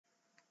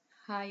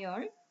Hi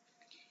all.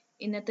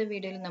 ഇന്നത്തെ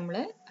വീഡിയോയിൽ നമ്മൾ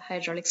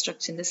ഹൈഡ്രോളിക്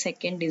സ്ട്രക്ചറിന്റെ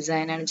സെക്കൻഡ്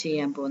ഡിസൈൻ ആണ്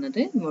ചെയ്യാൻ പോകുന്നത്.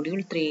 മൊഡ്യൂൾ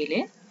 3ലെ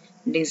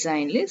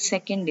ഡിസൈനിൽ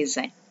സെക്കൻഡ്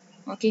ഡിസൈൻ.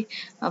 ഓക്കെ,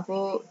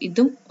 അപ്പോൾ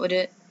ഇതും ഒരു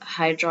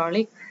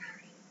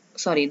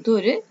ഇതും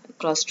ഒരു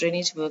ക്രോസ്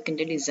ഡ്രെയിനേജ്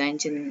വർക്കിന്റെ ഡിസൈൻ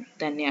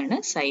തന്നെയാണ്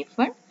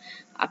സൈഫൺ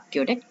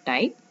അക്യൂഡക്ട്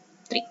ടൈപ്പ്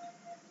 3.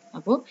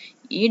 അപ്പോൾ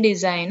ഈ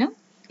ഡിസൈനും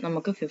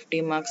നമുക്ക്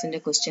 50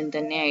 മാർക്സിന്റെ ക്വസ്റ്റ്യൻ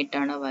തന്നെ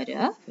ആയിട്ടാണ്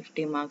വരിക.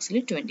 50 മാർക്സിൽ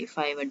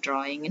 25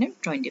 ഡ്രോയിങ്ങിനും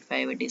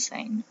 25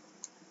 ഡിസൈനും.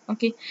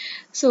 ഓക്കെ,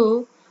 സോ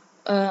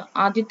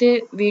ആദ്യത്തെ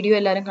വീഡിയോ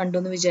എല്ലാവരും കണ്ടു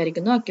എന്ന്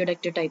വിചാരിക്കുന്നു,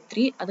 അക്യൂഡക്റ്റ് ടൈപ്പ്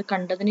 3. അത്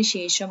കണ്ടതിന്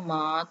ശേഷം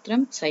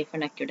മാത്രം സൈഫൺ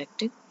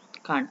അക്യൂഡക്റ്റ്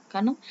കാണും,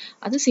 കാരണം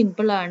അത്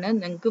സിമ്പിൾ ആണ്,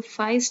 നിങ്ങൾക്ക്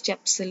 5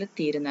 സ്റ്റെപ്സിൽ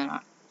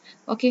തീരുന്നതാണ്.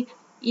 ഓക്കെ,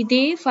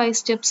 ഇതേ 5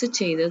 സ്റ്റെപ്സ്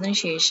ചെയ്തതിന്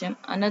ശേഷം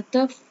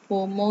അനത്തെ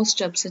 4 more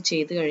സ്റ്റെപ്സ്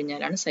ചെയ്ത്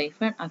കഴിഞ്ഞാലാണ്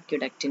സൈഫൺ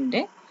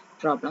അക്യൂഡക്റ്റിന്റെ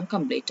പ്രോബ്ലം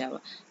കംപ്ലീറ്റ് ആവുക.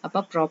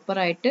 അപ്പോൾ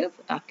പ്രോപ്പറായിട്ട്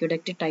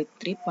അക്യൂഡക്റ്റ് ടൈപ്പ്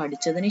 3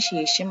 പഠിച്ചതിന്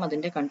ശേഷം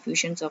അതിൻ്റെ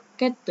കൺഫ്യൂഷൻസ്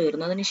ഒക്കെ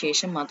തീർന്നതിന്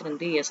ശേഷം മാത്രം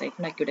എന്ത് ചെയ്യുക,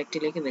 സൈഫൺ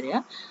അക്യൂഡക്റ്റിലേക്ക് വരിക.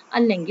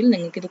 അല്ലെങ്കിൽ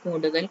നിങ്ങൾക്ക് ഇത്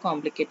കൂടുതൽ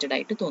കോംപ്ലിക്കേറ്റഡ്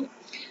ആയിട്ട് തോന്നും.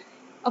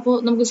 അപ്പോൾ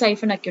നമുക്ക്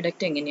സൈഫൺ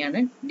അക്യൂഡക്റ്റ്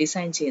എങ്ങനെയാണ്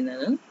ഡിസൈൻ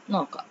ചെയ്യുന്നത്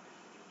നോക്കാം.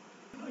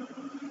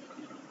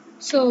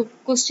 So,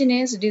 question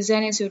is,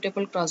 design a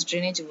suitable cross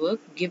drainage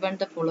work given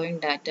the following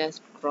data: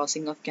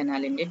 crossing of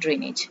canal in the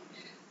drainage.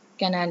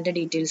 Canalന്റെ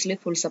ഡീറ്റെയിൽസിൽ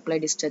full supply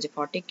discharge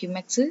 40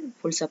 cumecs,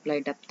 full supply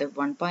depth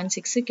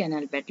 1.6,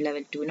 canal bed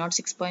level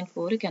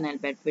 206.4, canal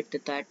bed width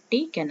 30,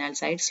 canal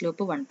side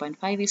slope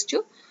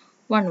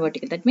 1.5:1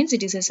 vertical. That means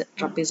it is a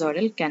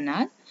trapezoidal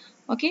canal.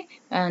 Okay,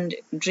 and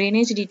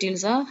drainage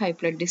details are high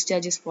flood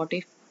discharge is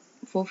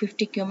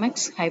 450 cumex,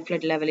 high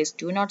flood level is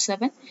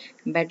 207,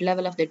 bed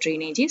level of the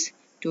drainage is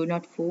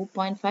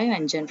 204.5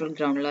 and general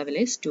ground level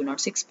is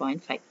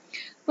 206.5.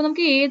 അപ്പോൾ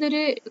നമുക്ക് ഏതൊരു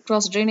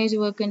cross drainage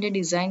വർക്കിന്റെ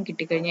design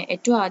കിട്ടിക്കഴിഞ്ഞാൽ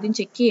ഏറ്റവും ആദ്യം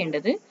check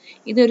ചെയ്യേണ്ടത്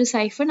ഇതൊരു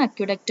siphon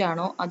aqueduct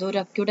ആണോ അതോ ഒരു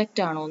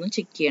അക്യൂഡക്റ്റ് ആണോ എന്ന്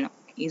ചെക്ക് ചെയ്യണം.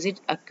 Is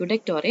it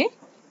aqueduct or A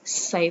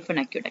siphon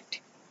aqueduct?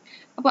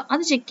 അപ്പോൾ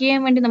അത് ചെക്ക് ചെയ്യാൻ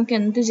വേണ്ടി നമുക്ക്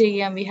എന്ത്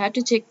ചെയ്യാം? We have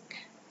to check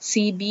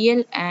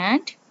CBL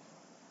and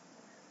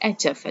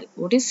HFL.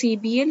 What is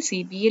CBL?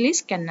 CBL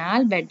is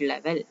canal bed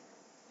level.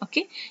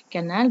 Okay,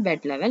 canal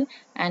bed level,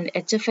 and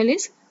HFL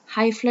is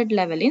high flood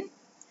level in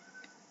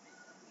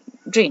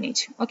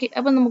drainage. Okay,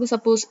 അപ്പോൾ നമുക്ക്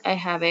suppose I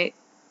have a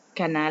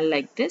canal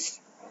like this.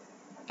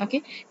 Okay,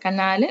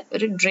 canal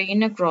ഒരു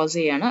drain cross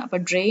ചെയ്യാണ്. അപ്പോൾ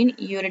drain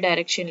ഈ ഒരു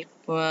ഡയറക്ഷനിൽ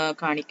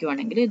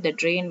കാണിക്കുവാണെങ്കിൽ the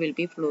drain will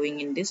be flowing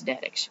in this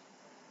direction.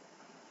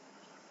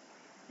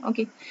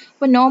 Okay,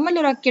 അപ്പോൾ normal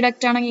ഒരു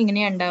അക്യൂഡക്റ്റ് ആണെങ്കിൽ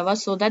ഇങ്ങനെയാണ് ഉണ്ടാവുക,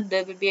 so that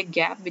there will be a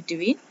gap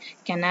between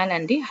canal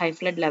and the high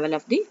flood level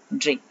of the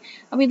drain.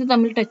 അപ്പോൾ ഇത്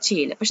തമ്മിൽ ടച്ച്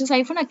ചെയ്യില്ല. പക്ഷെ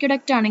സൈഫൺ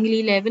അക്യൂഡക്റ്റ് ആണെങ്കിൽ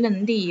ഈ ലെവൽ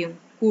എന്ത് ചെയ്യും?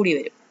 കൂടി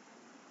വരും.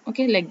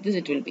 Okay, like this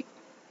it will be.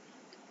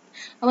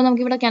 അപ്പോൾ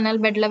നമുക്ക് ഇവിടെ കനാൽ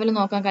ബെഡ് ലെവൽ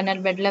നോക്കാം. കനാൽ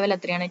ബെഡ് ലെവൽ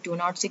എത്രയാണ്?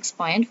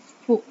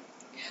 206.4.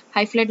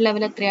 ഹൈ ഫ്ലഡ്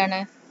ലെവൽ എത്രയാണ്?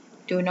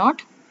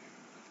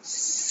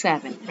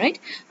 207, റൈറ്റ്?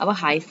 അപ്പോൾ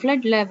ഹൈ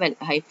ഫ്ലഡ്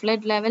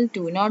ലെവൽ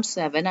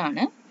 207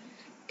 ആണ്.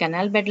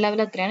 കനാൽ ബെഡ് ലെവൽ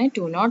എത്രയാണ്?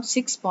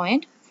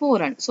 206.4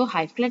 ആണ്. So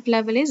high flood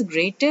level is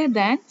greater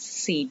than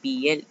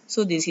CBL. So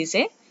this is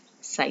A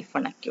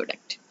siphon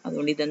aqueduct.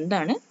 അതുകൊണ്ട്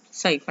ഇതെന്താണ്?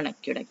 Siphon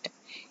aqueduct.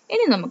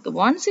 ഇനി നമുക്ക്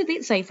വൺസ് ഇത്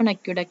സൈഫൺ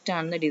അക്യൂഡക്റ്റ്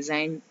ആണെന്ന്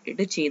ഡിസൈൻ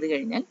ചെയ്ത്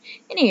കഴിഞ്ഞാൽ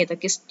ഇനി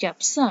ഏതൊക്കെ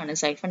സ്റ്റെപ്സ് ആണ്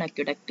സൈഫൺ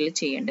അക്യൂഡക്റ്റിൽ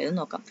ചെയ്യേണ്ടത്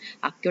നോക്കാം.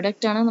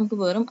 അക്യൂഡക്റ്റ് ആണ് നമുക്ക്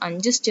വെറും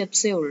 5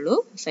 സ്റ്റെപ്സേ ഉള്ളൂ.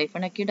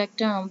 സൈഫൺ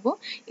അക്യൂഡക്റ്റ് ആകുമ്പോൾ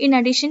in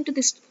addition to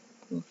this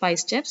 5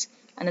 steps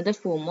another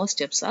 4 more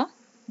steps are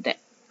there.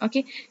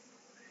 Okay,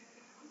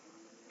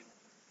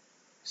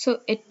 so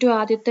ഏറ്റവും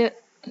ആദ്യത്തെ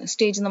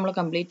സ്റ്റേജ് നമ്മൾ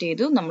കംപ്ലീറ്റ്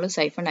ചെയ്തു. നമ്മൾ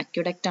സൈഫൺ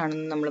അക്യൂഡക്റ്റ്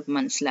ആണെന്ന് നമ്മൾ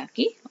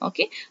മനസ്സിലാക്കി.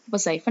 ഓക്കെ, അപ്പോൾ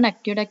സൈഫൺ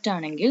അക്യൂഡക്റ്റ്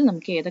ആണെങ്കിൽ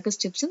നമുക്ക് ഏതൊക്കെ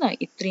സ്റ്റെപ്സ്?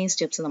 ഇത്രയും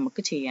സ്റ്റെപ്സ്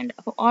നമുക്ക് ചെയ്യേണ്ടത്.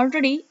 അപ്പോൾ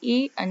ഓൾറെഡി ഈ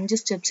 5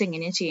 സ്റ്റെപ്സ്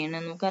എങ്ങനെയാണ്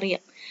ചെയ്യണമെന്ന്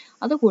നമുക്കറിയാം.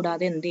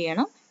 അതുകൂടാതെ എന്ത്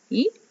ചെയ്യണം?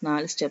 ഈ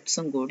 4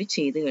 സ്റ്റെപ്സും കൂടി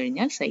ചെയ്ത്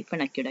കഴിഞ്ഞാൽ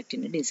സൈഫൺ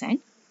അക്യൂഡക്റ്റിന്റെ ഡിസൈൻ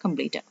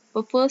കംപ്ലീറ്റ് ആകും.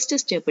 അപ്പോൾ first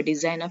step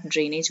design of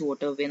drainage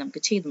water വേ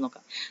നമുക്ക് ചെയ്ത്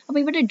നോക്കാം. അപ്പോൾ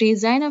ഇവിടെ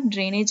ഡിസൈൻ ഓഫ്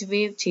ഡ്രെയിനേജ്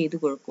വേ ചെയ്ത്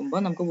കൊടുക്കുമ്പോൾ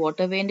നമുക്ക്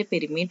വാട്ടർ വേന്റെ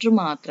പെരിമീറ്റർ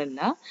മാത്രമല്ല,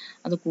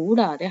 അത്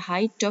കൂടാതെ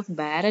ഹൈറ്റ് ഓഫ്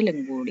ബാരലും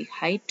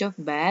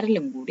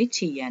കൂടി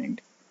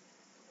ചെയ്യാനുണ്ട്.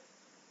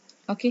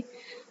 ഓക്കെ,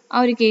 ആ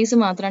ഒരു കേസ്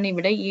മാത്രമാണ്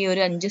ഇവിടെ ഈ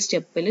ഒരു 5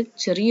 സ്റ്റെപ്പിൽ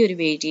ചെറിയൊരു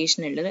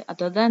വേരിയേഷൻ ഉള്ളത്.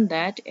 അതർ ദാൻ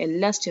ദാറ്റ്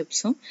എല്ലാ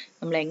സ്റ്റെപ്സും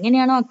നമ്മൾ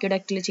എങ്ങനെയാണോ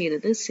അക്യൂഡക്റ്റിൽ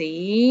ചെയ്തത്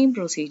സെയിം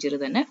പ്രൊസീജിയർ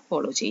തന്നെ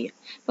ഫോളോ ചെയ്യുക.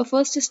 അപ്പോൾ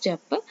first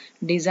step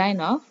design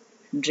of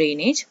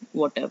drainage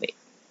water way.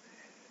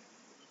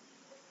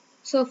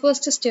 So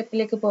first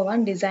സ്റ്റെപ്പിലേക്ക് പോവാൻ,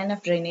 design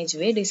of drainage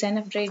way. Design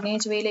of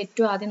drainage വേയിൽ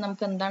ഏറ്റവും ആദ്യം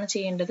നമുക്ക് എന്താണ്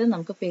ചെയ്യേണ്ടത്?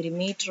 നമുക്ക്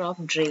പെരിമീറ്റർ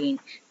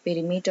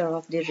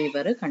ഓഫ് ദി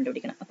റിവർ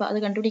കണ്ടുപിടിക്കണം. അപ്പോൾ അത്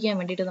കണ്ടുപിടിക്കാൻ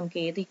വേണ്ടിയിട്ട് നമുക്ക്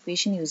ഏത്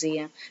ഇക്വേഷൻ യൂസ്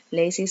ചെയ്യാം?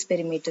 ലേസീസ്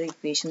പെരിമീറ്റർ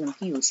ഇക്വേഷൻ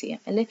നമുക്ക് യൂസ്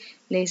ചെയ്യാം, അല്ലെ?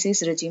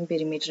 ലേസീസ് റെജീം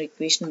പെരിമീറ്റർ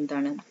ഇക്വേഷൻ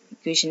എന്താണ്?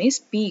 Equation is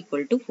P =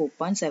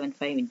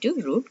 4.75 ×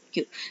 √Q.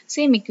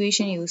 Same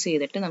equation use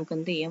ചെയ്തിട്ട് നമുക്ക്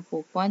എന്ത് ചെയ്യാം?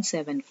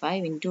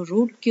 4.75 ×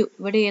 √Q.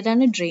 ഇവിടെ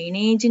ഏതാണ്?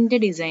 ഡ്രെയിനേജിന്റെ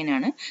ഡിസൈൻ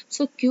ആണ്.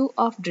 സോ Q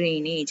ഓഫ്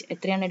ഡ്രെയിനേജ്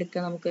എത്രയാണ്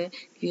എടുക്കുക നമുക്ക്?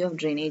 Q of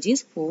drainage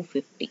is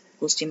 450.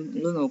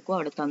 ക്വസ്റ്റ്യനിൽ നോക്കൂ,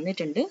 അവിടെ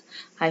തന്നിട്ടുണ്ട്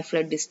high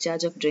flood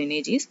discharge of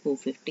drainage is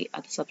 450.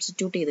 അത്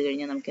സബ്സ്റ്റിറ്റ്യൂട്ട് ചെയ്ത്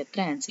കഴിഞ്ഞാൽ നമുക്ക് എത്ര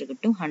ആൻസർ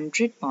കിട്ടും?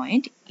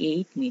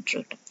 100.8 മീറ്റർ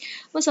കിട്ടും.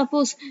 അപ്പോൾ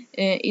സപ്പോസ്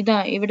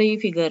ഇവിടെ ഈ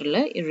ഫിഗറിൽ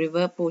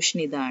റിവർ പോർഷൻ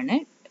ഇതാണ്,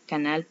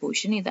 കനാൽ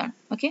പോർഷൻ ഇതാണ്.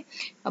 ഓക്കെ,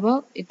 അപ്പോൾ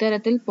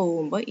ഇത്തരത്തിൽ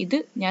പോകുമ്പോൾ ഇത്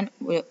ഞാൻ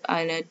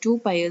 2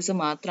 പയേഴ്സ്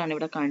മാത്രമാണ്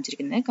ഇവിടെ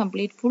കാണിച്ചിരിക്കുന്നത്.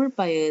 കംപ്ലീറ്റ് ഫുൾ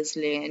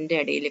പയേഴ്സിൻ്റെ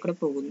ഇടയിലേക്കൂടെ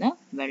പോകുന്ന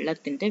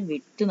വെള്ളത്തിൻ്റെ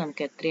വിഡ്ത്ത്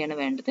നമുക്ക് എത്രയാണ്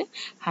വേണ്ടത്?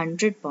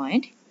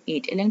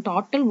 100.8, അല്ലെങ്കിൽ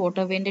total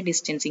വാട്ടർവേൻ്റെ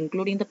distance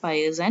including the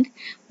pairs and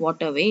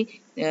waterway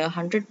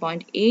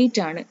 100.8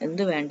 ആണ്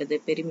എന്ത് വേണ്ടത്?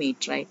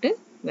 പെരിമീറ്റർ ആയിട്ട്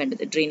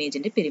വേണ്ടത്,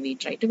 ഡ്രെയിനേജിൻ്റെ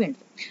പെരിമീറ്റർ ആയിട്ട്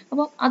വേണ്ടത്.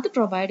 അപ്പോൾ അത്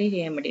പ്രൊവൈഡ്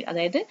ചെയ്യാൻ വേണ്ടി,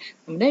 അതായത്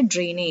നമ്മുടെ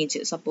drainage,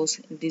 suppose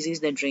this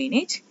is the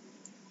drainage.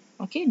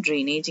 Okay,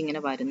 drainage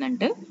ഇങ്ങനെ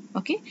വരുന്നുണ്ട്.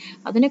 ഓക്കെ,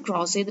 അതിനെ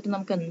ക്രോസ് ചെയ്തിട്ട്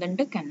നമുക്ക്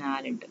എന്തുണ്ട്?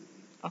 കനാലുണ്ട്.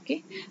 ഓക്കെ,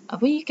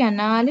 അപ്പോൾ ഈ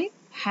canal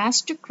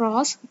has to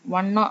cross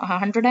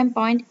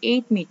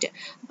 100.8 metre.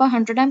 അപ്പോൾ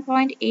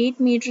 100.8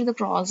 മീറ്റർ ഇത്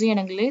ക്രോസ്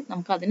ചെയ്യണമെങ്കിൽ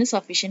നമുക്ക് അതിന്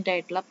സഫീഷ്യൻ്റ്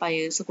ആയിട്ടുള്ള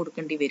പയേഴ്സ്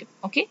കൊടുക്കേണ്ടി വരും.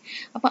 ഓക്കെ,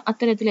 അപ്പോൾ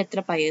അത്തരത്തിൽ എത്ര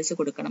പയേഴ്സ്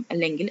കൊടുക്കണം,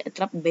 അല്ലെങ്കിൽ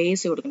എത്ര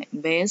ബേസ് കൊടുക്കണം?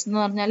 ബേസ് എന്ന്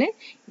പറഞ്ഞാൽ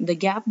the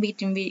gap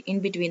in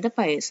between the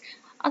pairs,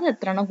 അത്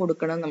എത്രണ്ണം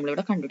കൊടുക്കണം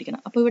നമ്മളിവിടെ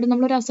കണ്ടുപിടിക്കണം. അപ്പോൾ ഇവിടെ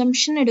നമ്മളൊരു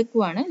അസംഷൻ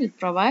എടുക്കുവാണ്,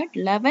 പ്രൊവൈഡ്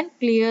 11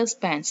 ക്ലിയർ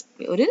സ്പാൻസ്.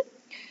 ഒരു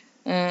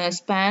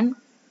സ്പാൻ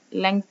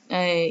ലെങ്ത്,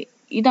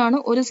 ഇതാണ്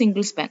ഒരു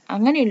സിംഗിൾ സ്പാൻ.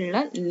 അങ്ങനെയുള്ള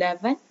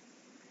 11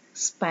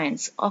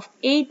 spans of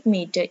 8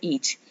 meter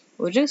each.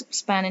 ഒരു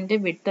സ്പാനിന്റെ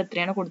വിഡ്ത്ത്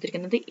എത്രയാണ്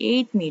കൊടുത്തിരിക്കുന്നത്?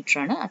 8 മീറ്റർ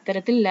ആണ്.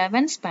 അത്തരത്തിൽ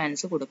 11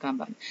 സ്പാൻസ് കൊടുക്കാൻ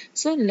പറഞ്ഞു.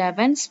 So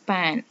 11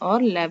 span or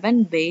 11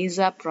 bays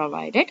are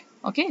provided.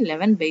 Okay,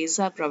 11 bays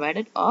are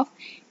provided of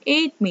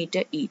 8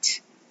 meter each.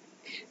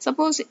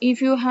 Suppose if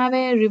you have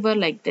a river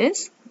like this,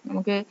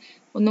 നമുക്ക്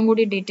ഒന്നും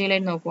കൂടി ഡീറ്റെയിൽ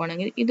ആയിട്ട്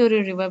നോക്കുവാണെങ്കിൽ ഇതൊരു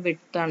റിവർ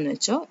വിഡ്ത്ത് ആണെന്ന്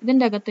വെച്ചോ.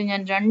 ഇതിൻ്റെ അകത്ത്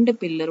ഞാൻ 2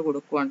 പില്ലർ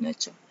കൊടുക്കുവാണെന്ന്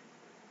വെച്ചോ.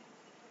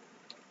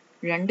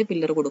 2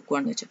 പില്ലർ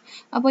കൊടുക്കുകയാണെന്ന് വെച്ചു.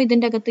 അപ്പോൾ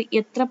ഇതിൻ്റെ അകത്ത്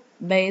എത്ര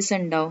ബേസ്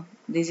ഉണ്ടാവും?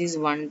 This is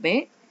 1 bay,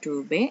 2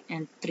 bay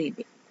and 3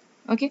 bay.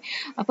 Okay,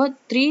 അപ്പോൾ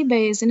 3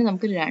 ബേസിന്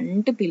നമുക്ക്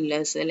 2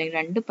 പില്ലേഴ്സ് അല്ലെങ്കിൽ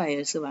 2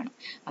 പയേഴ്സ് വേണം.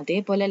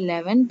 അതേപോലെ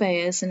 11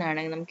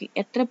 പയേഴ്സിനാണെങ്കിൽ നമുക്ക്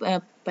എത്ര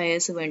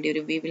പയേഴ്സ് വേണ്ടി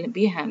വരും?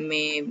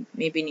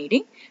 May be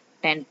needing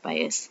 10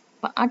 pairs.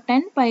 അപ്പോൾ ആ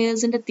 10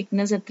 പയേഴ്സിൻ്റെ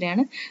തിക്നെസ്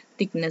എത്രയാണ്?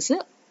 Thickness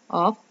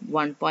of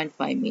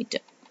 1.5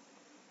 metre.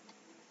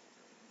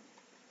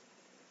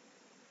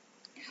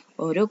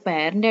 ഓരോ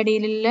പെയറിൻ്റെ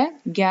ഇടയിലുള്ള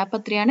ഗ്യാപ്പ്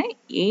എത്രയാണ്?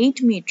 8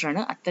 മീറ്റർ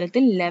ആണ്.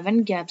 അത്തരത്തിൽ 11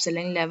 ഗ്യാപ്സ്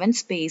അല്ലെങ്കിൽ 11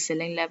 സ്പേസ്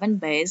അല്ലെങ്കിൽ 11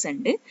 ബേസ്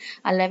ഉണ്ട്.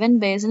 ആ 11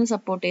 ബേസിന്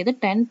സപ്പോർട്ട് ചെയ്ത്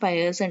 10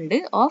 പയേഴ്സ് ഉണ്ട്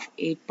ഓഫ്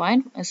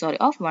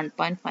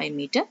 1.5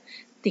 മീറ്റർ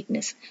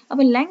തിക്നെസ്.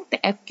 അപ്പോൾ length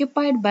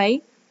occupied by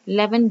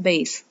 11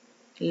 base,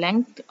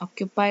 length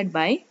occupied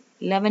by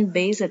 11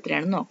 base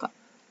എത്രയാണെന്ന് നോക്കാം.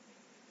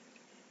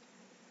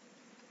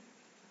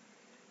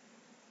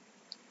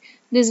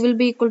 This will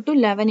be equal to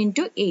 11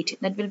 into 8.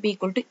 That will be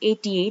equal to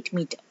 88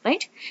 meter,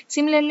 right?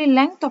 Similarly,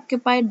 length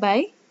occupied by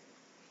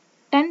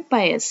 10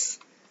 pairs.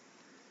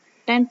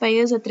 10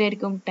 pairs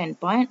എത്രയായിരിക്കും?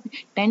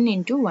 10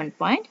 into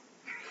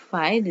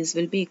 1.5. This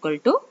will be equal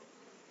to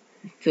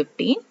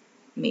 15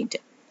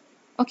 meter.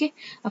 Okay.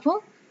 അപ്പോൾ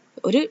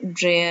ഒരു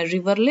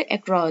റിവറിൽ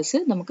across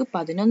നമുക്ക്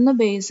 11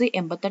 base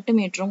 88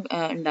 മീറ്ററും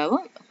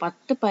ഉണ്ടാവും.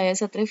 10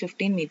 pairs എത്ര?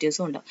 15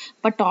 മീറ്റേഴ്സും ഉണ്ടാവും.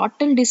 അപ്പോൾ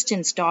total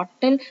distance,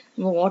 total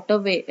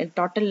waterway,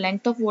 total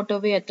length of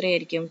waterway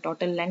എത്രയായിരിക്കും?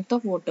 Total length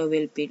of waterway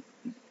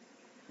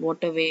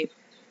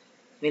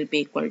will be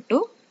equal to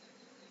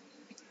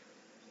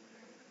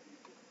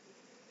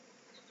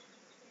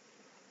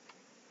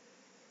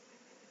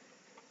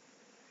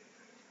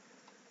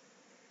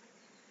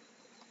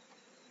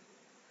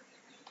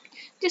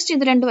just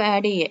ഇത് രണ്ടും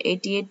ആഡ് ചെയ്യുക.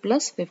 88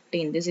 plus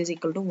 15, this is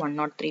equal to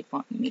 103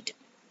 meter.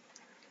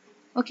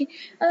 Okay,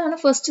 അതാണ്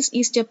ഫസ്റ്റ്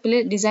ഈ സ്റ്റെപ്പിൽ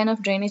design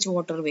of drainage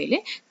വാട്ടർവേയിൽ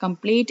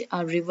complete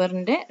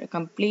റിവറിൻ്റെ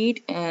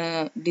complete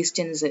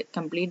distance,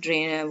 complete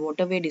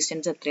waterway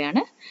distance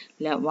എത്രയാണ്?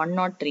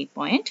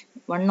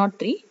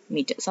 103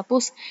 metre.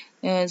 Suppose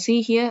C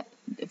here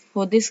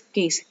for this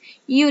case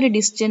ഈ ഒരു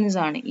distance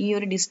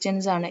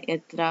ആണ്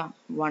എത്ര?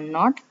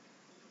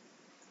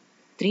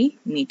 103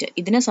 മീറ്റർ.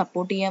 ഇതിനെ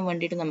സപ്പോർട്ട് ചെയ്യാൻ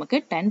വേണ്ടിയിട്ട് നമുക്ക്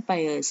 10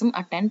 പയേഴ്സും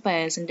ആ 10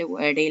 പയേഴ്സിൻ്റെ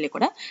ഇടയിൽ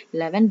കൂടെ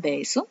 11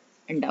 ബേസും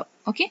ഉണ്ടാവും.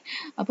 ഓക്കെ,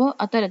 അപ്പോൾ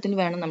അത്തരത്തിൽ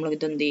വേണം നമ്മൾ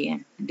ഇത് എന്ത് ചെയ്യാൻ?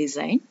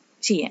 ഡിസൈൻ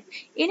ചെയ്യാൻ.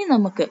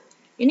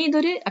 ഇനി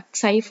ഇതൊരു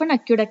സൈഫൺ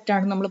അക്യൂഡക്റ്റ്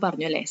ആണ് നമ്മൾ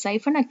പറഞ്ഞു അല്ലേ?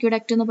 സൈഫൺ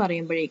അക്യൂഡക്റ്റ് എന്ന്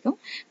പറയുമ്പോഴേക്കും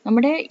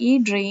നമ്മുടെ ഈ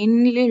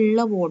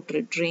ഡ്രെയിനിലുള്ള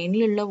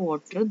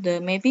water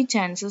there may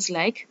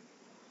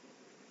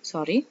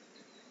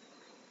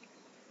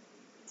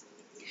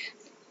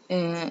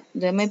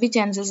be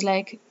chances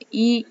like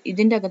ഈ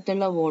ഇതിൻ്റെ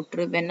അകത്തുള്ള water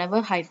whenever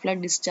high flood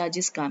discharge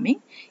is coming,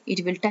 it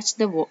will touch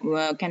the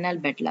canal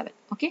bed level.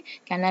 Okay,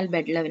 canal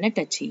bed level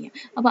touch ചെയ്യാം.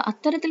 അപ്പോൾ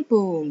അത്തരത്തിൽ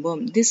പോകുമ്പോൾ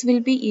this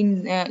will be in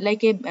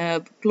like a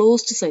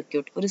closed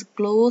circuit, ഒരു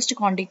closed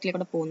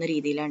കോണ്ടാക്റ്റിലൂടെ പോകുന്ന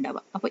രീതിയിലാണ്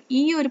ഉണ്ടാവുക. അപ്പോൾ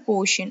ഈ ഒരു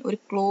പോർഷൻ ഒരു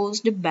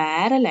ക്ലോസ്ഡ്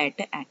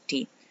ബാരലായിട്ട് ആക്ട്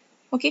ചെയ്യും.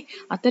 ഓക്കെ,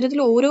 അത്തരത്തിൽ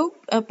ഓരോ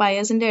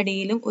പയേഴ്സിൻ്റെ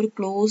ഇടയിലും ഒരു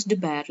ക്ലോസ്ഡ്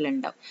ബാരൽ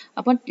ഉണ്ടാവും.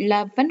 അപ്പോൾ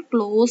 11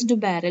 closed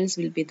barrels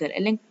will be there,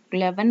 അല്ലെങ്കിൽ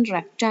 11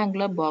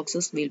 rectangular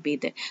boxes will be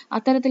there.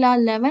 അത്തരത്തിൽ ആ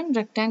 11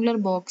 റെക്ടാങ്കുലർ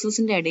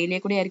ബോക്സസിൻ്റെ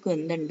ഇടയിലേക്കൂടെ ആയിരിക്കും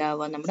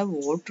എന്തുണ്ടാവുക? നമ്മുടെ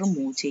വാട്ടർ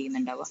മൂവ്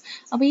ചെയ്യുന്നുണ്ടാവുക.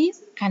 അപ്പോൾ ഈ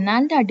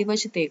കനാലിൻ്റെ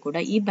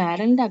അടിവശത്തേക്കൂടെ ഈ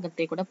ബാരലിൻ്റെ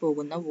അകത്തേക്കൂടെ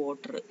പോകുന്ന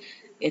വാട്ടർ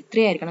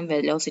എത്രയായിരിക്കണം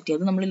വെലോസിറ്റി?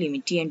 അത് നമ്മൾ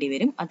ലിമിറ്റ് ചെയ്യേണ്ടി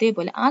വരും.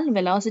 അതേപോലെ ആ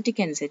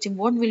വെലോസിറ്റിക്ക് അനുസരിച്ച്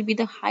what will be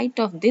the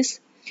height of this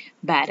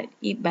barrel.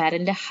 ഈ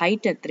ബാരലിന്റെ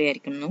ഹൈറ്റ്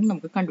എത്രയായിരിക്കണം എന്ന്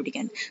നമുക്ക്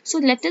കണ്ടുപിടിക്കാൻ. So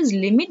let us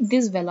limit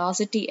this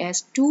velocity as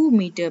 2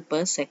 meter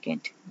per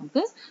second.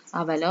 നമുക്ക് ആ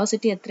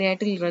വെലോസിറ്റി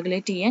എത്രയായിട്ട്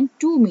റെഗുലേറ്റ് ചെയ്യാൻ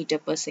 2 meter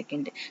per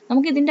second.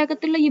 നമുക്ക് ഇതിൻ്റെ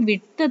അകത്തുള്ള ഈ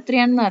വിഡ്ത്ത്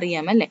എത്രയാണെന്ന്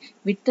അറിയാം അല്ലേ?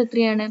 വിഡ്ത്ത്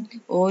എത്രയാണ്?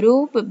 ഓരോ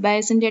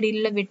ബയസിന്റെ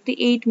ഇടയിലുള്ള വിഡ്ത്ത്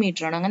 8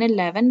 meter ആണ്. അങ്ങനെ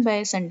 11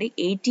 ബയസ് ഉണ്ട്,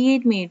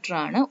 88 meter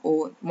ആണ്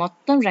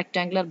മൊത്തം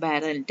റെക്ടാങ്കുലർ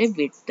ബാരലിന്റെ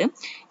വിഡ്ത്ത്.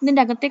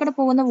 ഇതിന്റെ അകത്തേക്കൂടെ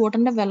പോകുന്ന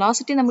വാട്ടറിന്റെ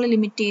വെലോസിറ്റി നമ്മൾ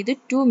ലിമിറ്റ് ചെയ്ത്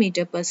 2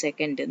 meter per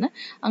second എന്ന്.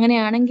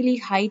 അങ്ങനെയാണെങ്കിൽ ഈ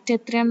ഹൈറ്റ്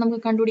എത്രയാണെന്ന്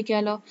നമുക്ക്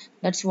കണ്ടുപിടിക്കാമല്ലോ.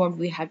 That's what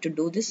we have to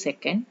do the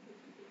second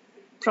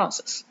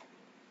process.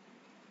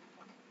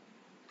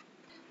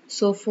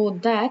 So for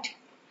that,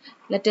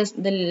 let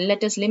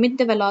us limit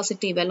the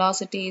velocity.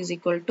 Velocity is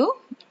equal to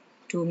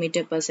 2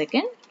 meter per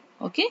second.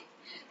 Okay.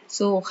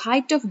 So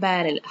height of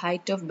barrel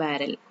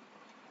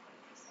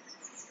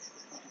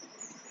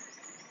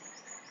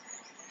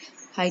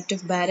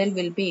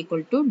will be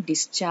equal to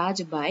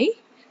discharge by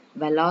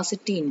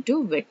velocity into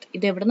width.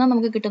 ഇത് എവിടുന്നാണ്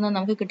നമുക്ക്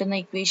കിട്ടുന്ന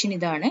equation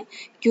ഇതാണ്.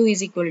 Q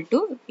is equal to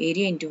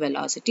area into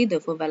velocity.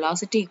 Therefore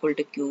velocity equal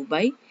to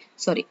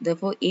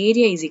therefore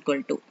area is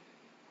equal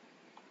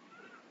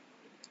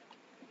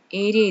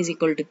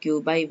to Q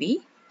by V.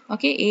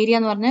 Okay, area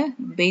എന്ന് പറഞ്ഞാൽ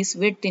base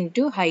width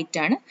into height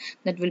ആണ്.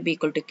 That will be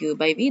equal to Q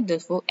by V.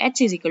 Therefore H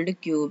is equal to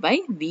Q by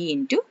V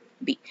into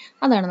B.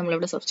 അതാണ് നമ്മൾ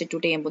ഇവിടെ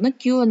substitute ചെയ്യാൻ പോകുന്നത്.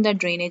 Q എന്താ?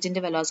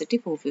 ഡ്രെയിനേജിന്റെ velocity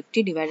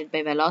 450 divided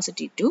by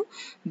velocity 2.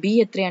 B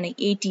എത്രയാണ്?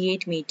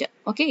 88 meter.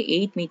 Okay,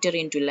 8 meter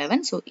into 11.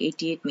 So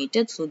 88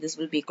 meter. So this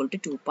will be equal to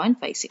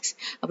 2.56.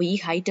 അപ്പോൾ ഈ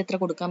height എത്ര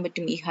കൊടുക്കാൻ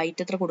പറ്റും?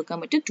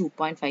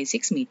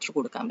 2.56 meter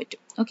കൊടുക്കാൻ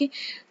പറ്റും. Okay,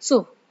 so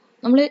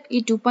നമ്മൾ ഈ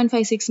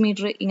 2.56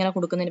 meter ഇങ്ങനെ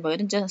കൊടുക്കുന്നതിന്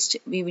പകരം just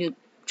we will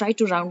try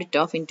to round it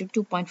off into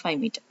 2.5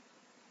 meter.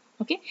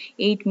 Okay,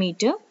 8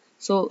 meter.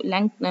 So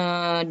length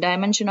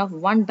dimension of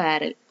one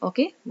barrel.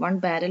 Okay, one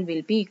barrel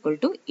will be equal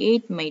to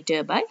 8 meter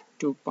by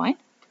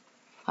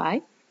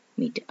 2.5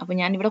 meter. അപ്പോൾ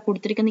ഞാൻ ഇവിടെ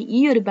കൊടുത്തിരിക്കുന്ന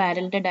ഈ ഒരു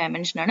ബാരലിന്റെ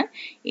ഡയമെൻഷൻ ആണ്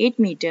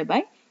 8 meter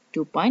by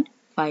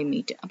 2.5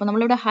 meter. അപ്പോൾ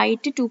നമ്മളിവിടെ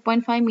height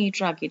 2.5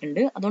 meter ആക്കിയിട്ടുണ്ട്.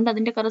 അതുകൊണ്ട്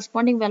അതിന്റെ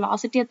കറസ്പോണ്ടിങ്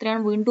വെലോസിറ്റി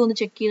എത്രയാണ് വീണ്ടും ഒന്ന്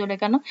ചെക്ക് ചെയ്തോടെ.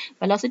 കാരണം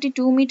velocity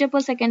 2 meter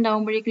per second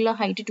ആകുമ്പോഴേക്കുള്ള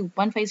height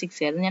 2.56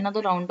 ആയിരുന്നു. ഞാനത്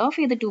റൗണ്ട് ഓഫ്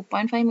ചെയ്ത്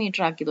 2.5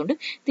 meter ആക്കിയതുകൊണ്ട്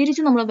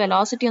തിരിച്ച് നമ്മൾ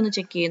വെലോസിറ്റി ഒന്ന്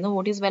ചെക്ക് ചെയ്യുന്നു.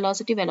 What is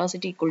velocity?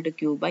 Velocity equal to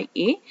Q by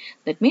A.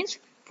 That means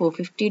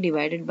 450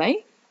 divided by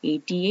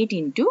 88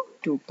 into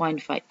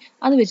 2.5.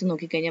 അത് വെച്ച്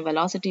നോക്കിക്കഴിഞ്ഞാൽ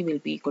velocity will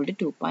be equal to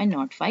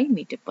 2.05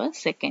 meter per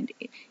second.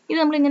 ഇത്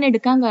നമ്മൾ ഇങ്ങനെ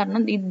എടുക്കാൻ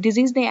കാരണം this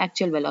is the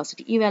actual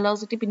velocity. ഈ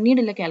വെലോസിറ്റി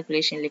പിന്നീടുള്ള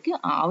കാൽക്കുലേഷനിലേക്ക്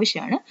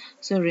ആവശ്യമാണ്.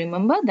 So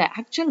remember the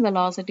actual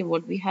velocity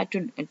what we have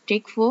to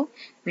take four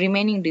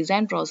remaining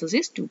design process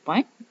is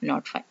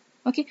 2.05.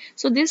 Okay,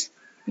 so this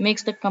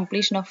makes the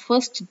completion of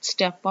first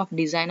step of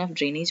design of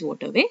drainage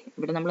waterway.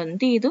 ഇവിടെ നമ്മൾ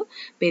എന്ത് ചെയ്തു?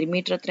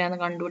 Perimeter എത്രയാണെന്ന്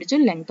കണ്ടുപിടിച്ചു,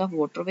 length of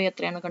waterway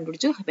എത്രയാണെന്ന്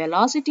കണ്ടുപിടിച്ചു,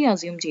 velocity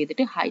assume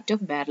ചെയ്തിട്ട് height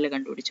of barrel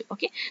കണ്ടുപിടിച്ചു.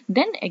 Okay,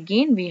 then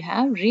again we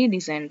have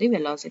redesigned the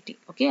velocity,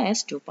 okay,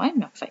 as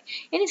 2.05.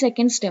 ഇനി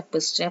second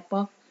step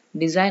of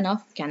design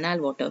of canal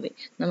waterway.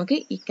 നമുക്ക്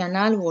ഈ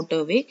കനാൽ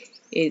വാട്ടർവേ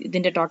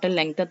ഇതിന്റെ ടോട്ടൽ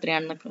ലെങ്ത്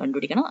എത്രയാണെന്ന്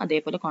കണ്ടുപിടിക്കണം.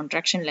 അതേപോലെ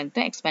കോൺട്രാക്ഷൻ ലെങ്ത്,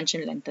 എക്സ്പാൻഷൻ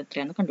ലെങ്ത്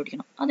എത്രയാണെന്ന്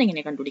കണ്ടുപിടിക്കണം.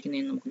 അതെങ്ങനെ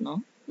കണ്ടുപിടിക്കുന്നതെന്ന് നമുക്ക്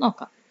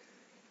നോക്കാം.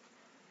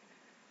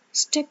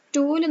 സ്റ്റെപ്പ്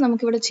 2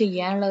 നമുക്കിവിടെ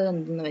ചെയ്യാനുള്ളത്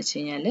എന്തെന്ന് വെച്ച്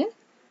കഴിഞ്ഞാൽ,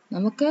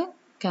 നമുക്ക്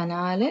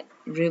കനാല്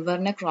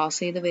റിവറിനെ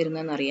ക്രോസ് ചെയ്ത്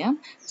വരുന്നതെന്നറിയാം.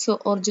 So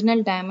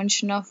original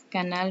dimension of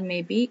canal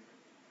may be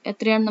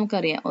എത്രയാണെന്ന്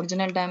നമുക്കറിയാം.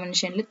 ഒറിജിനൽ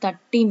ഡയമെൻഷനിൽ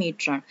 30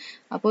 meter ആണ്.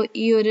 അപ്പോൾ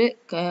ഈ ഒരു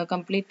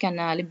complete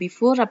canal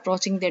before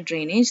approaching the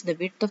drainage the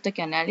width of the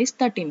canal is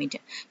 30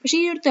 meter. പക്ഷേ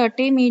ഈ ഒരു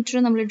 30 meter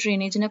നമ്മൾ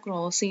ഡ്രെയിനേജിനെ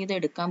ക്രോസ് ചെയ്ത്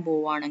എടുക്കാൻ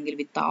പോവുകയാണെങ്കിൽ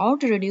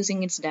without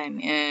reducing its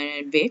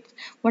width,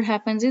 what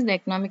happens is the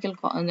economical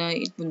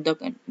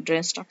the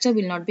structure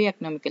will not be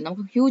economical.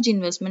 നമുക്ക് huge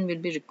investment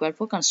will be required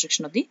for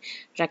construction of the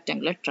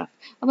rectangular track.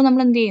 അപ്പോൾ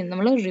നമ്മൾ എന്ത് ചെയ്യും?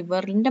 നമ്മൾ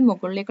റിവറിന്റെ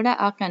മുകളിലേക്കൂടെ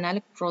ആ കനാൽ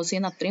ക്രോസ്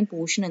ചെയ്യുന്ന അത്രയും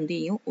പോർഷൻ എന്ത്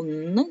ചെയ്യും?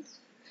 ഒന്ന്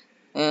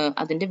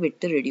അതിന്റെ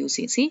വിഡ്ത്ത് റെഡ്യൂസ്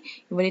ചെയ്യും. സി,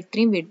 ഇവിടെ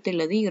ഇത്രയും വിഡ്ത്ത്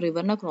ഉള്ളത് ഈ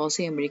റിവറിനെ ക്രോസ്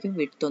ചെയ്യുമ്പോഴേക്കും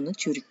വിഡ്ത്ത് ഒന്ന്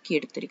ചുരുക്കി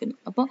എടുത്തിരിക്കുന്നു.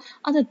 അപ്പോൾ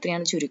അത്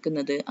എത്രയാണ്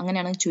ചുരുക്കുന്നത്?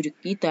 അങ്ങനെയാണ്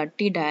ചുരുക്കി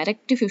 30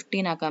 ഡയറക്റ്റ്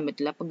 15 ആക്കാൻ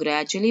പറ്റില്ല. അപ്പോൾ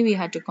gradually we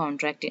have to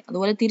contract.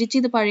 അതുപോലെ തിരിച്ച്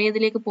ഇത്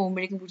പഴയതിലേക്ക്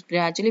പോകുമ്പോഴേക്കും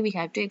gradually we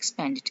have to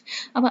expand it.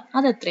 അപ്പോൾ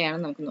അത്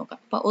എത്രയാണെന്ന് നമുക്ക് നോക്കാം.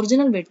 അപ്പോൾ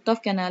ഒറിജിനൽ വിഡ്ത്ത്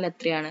ഓഫ് കനാൽ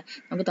എത്രയാണ്?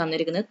 നമുക്ക്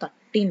തന്നിരിക്കുന്നത്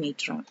 30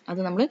 meter ആണ്.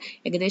 അത് നമ്മൾ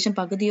ഏകദേശം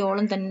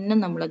പകുതിയോളം തന്നെ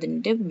നമ്മൾ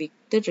അതിന്റെ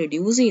വിഡ്ത്ത്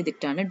റെഡ്യൂസ്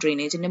ചെയ്തിട്ടാണ്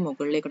ഡ്രെയിനേജിന്റെ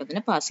മുകളിലേക്ക്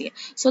തന്നെ പാസ്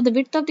ചെയ്യുക. So the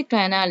width of the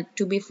canal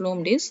to B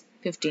ഫ്ലൂംഡ് is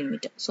 15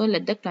 meter. So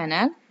let the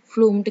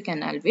flumed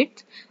canal width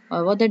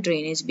over the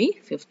drainage be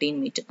 15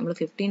 meter. നമ്മൾ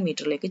 15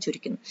 meterലേക്ക്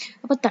ചുരുക്കുന്നു.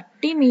 അപ്പോൾ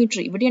 30 meter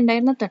ഇവിടെ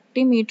ഉണ്ടായിരുന്ന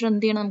 30 meter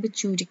എന്ത് ചെയ്യണം? നമുക്ക്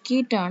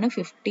ചുരുക്കിയിട്ടാണ്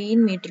 15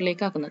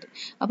 meterലേക്ക് ആക്കുന്നത്.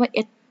 അപ്പോൾ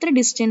എത്ര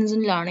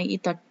ഡിസ്റ്റൻസിലാണ് ഈ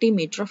 30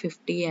 meter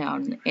 50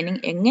 ആവുന്നത്?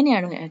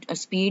 എങ്ങനെയാണ്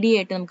സ്പീഡി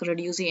ആയിട്ട് നമുക്ക്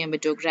റെഡ്യൂസ് ചെയ്യാൻ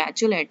പറ്റുമോ?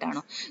 ഗ്രാജുവൽ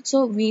ആയിട്ടാണോ? So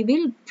we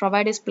will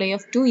provide A സ്പ്ലേ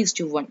of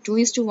 2:1.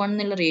 2:1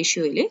 എന്നുള്ള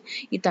റേഷ്യോയിൽ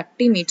ഈ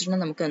 30 meterനെ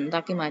നമുക്ക്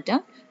എന്താക്കി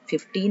മാറ്റാം?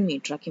 15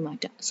 meter ആക്കി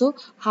മാറ്റാം. So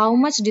how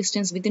much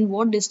distance, within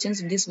what distance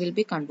this will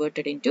be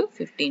converted into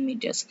 15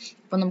 meters?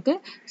 അപ്പോൾ നമുക്ക്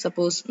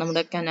സപ്പോസ്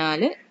നമ്മുടെ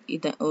കനാല്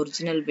ഇത്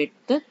ഒറിജിനൽ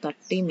വിഡ്ത്ത്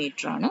 30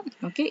 meter ആണ്.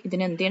 ഓക്കെ,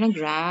 ഇതിനെ എന്ത് ചെയ്യണം?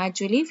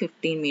 ഗ്രാജുവലി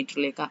 15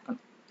 meterലേക്ക് ആക്കണം.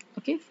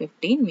 Okay,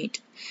 15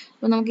 meter.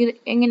 അപ്പോൾ നമുക്ക് ഇത്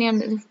എങ്ങനെയാണ്,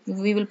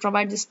 we will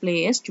provide this play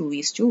as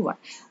 2:1.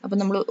 അപ്പോൾ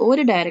നമ്മൾ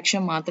ഒരു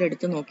ഡയറക്ഷൻ മാത്രം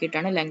എടുത്ത്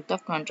നോക്കിയിട്ടാണ് ലെങ്ത്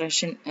ഓഫ്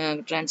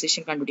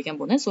ട്രാൻസിഷൻ കണ്ടുപിടിക്കാൻ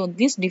പോകുന്നത്. So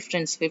this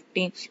difference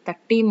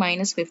 30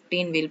 minus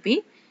 15 will be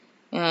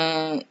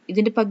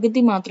ഇതിന്റെ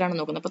പകുതി മാത്രമാണ്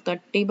നോക്കുന്നത്. അപ്പോൾ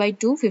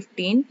 30/2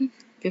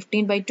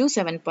 15/2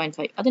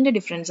 7.5 അതിന്റെ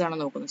ഡിഫറൻസ് ആണ്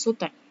നോക്കുന്നത്. So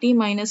 30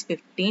 minus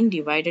 15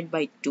 divided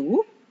by 2.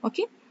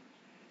 Okay,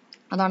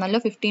 അതാണല്ലോ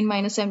 15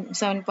 minus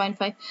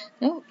 7.5.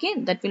 Okay,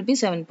 that will be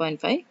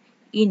 7.5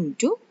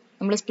 into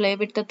നമ്മൾ സ്പ്ലേ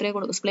എത്ര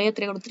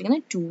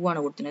കൊടുത്തിരിക്കുന്നത് 2 ആണ്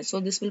കൊടുത്തിരിക്കുന്നത്. So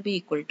this will be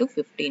equal to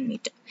 15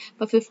 metre.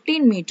 അപ്പോൾ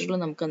 15 മീറ്ററിൽ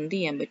നമുക്ക് എന്ത്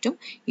ചെയ്യാൻ പറ്റും,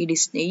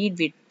 ഈ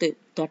വിഡ്ത്ത്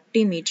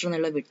 30 മീറ്റർ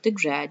എന്നുള്ള വിഡ്ത്ത്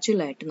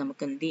ഗ്രാജുവൽ ആയിട്ട്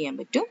നമുക്ക് എന്ത് ചെയ്യാൻ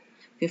പറ്റും,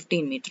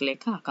 15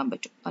 മീറ്ററിലേക്ക് ആക്കാൻ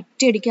പറ്റും.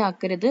 ഒറ്റയടിക്ക്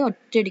ആക്കരുത്.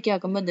 ഒറ്റയടിക്ക്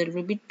ആക്കുമ്പോൾ there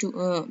will be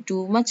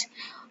too much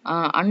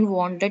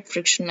unwanted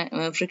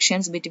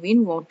frictions between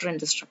water and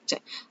the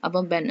structure.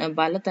 അപ്പം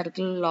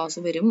പലതരത്തിലുള്ള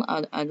ലോസ് വരും.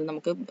 അത്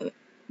നമുക്ക്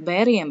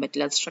ബെയർ ചെയ്യാൻ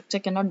പറ്റില്ല. Structure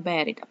cannot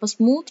bear it. അപ്പോൾ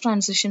സ്മൂത്ത്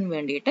ട്രാൻസിഷൻ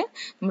വേണ്ടിയിട്ട്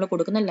നമ്മൾ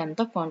കൊടുക്കുന്ന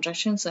length of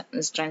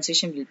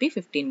transition will be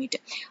 15 metre.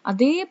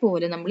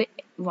 അതേപോലെ നമ്മൾ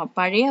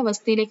പഴയ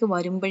അവസ്ഥയിലേക്ക്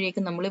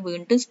വരുമ്പോഴേക്കും നമ്മൾ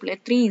വീണ്ടും സ്പ്ലേ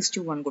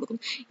 3:1 കൊടുക്കും.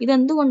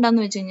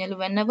 ഇതെന്തുകൊണ്ടാന്ന് വെച്ച് കഴിഞ്ഞാൽ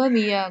whenever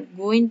we are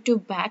going to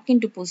back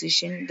into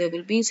position there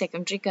will be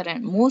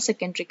more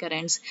secondary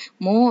currents,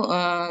 more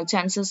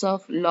chances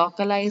of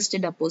localized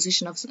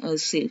deposition of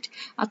silt.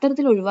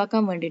 അത്തരത്തിൽ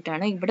ഒഴിവാക്കാൻ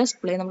വേണ്ടിയിട്ടാണ് ഇവിടെ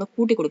സ്പ്ലേ നമ്മൾ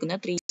കൂട്ടി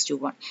കൊടുക്കുന്നത്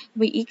 3:1.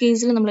 അപ്പോൾ ഈ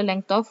കേസിൽ നമ്മൾ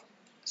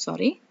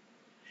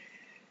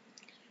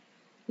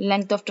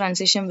length of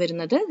transition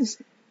വരുന്നത്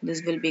this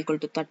will be equal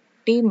to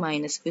 30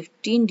 minus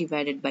 15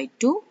 divided by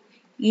 2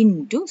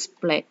 into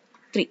split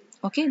 3.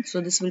 Okay, so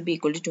this will be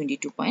equal to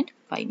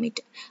 22.5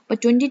 meter. But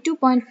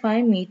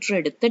 22.5 meter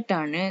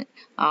എടുത്തിട്ടാണ്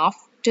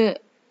after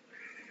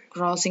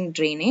crossing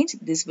drainage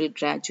this will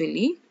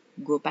gradually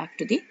go back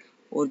to the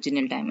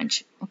original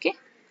dimension. Okay,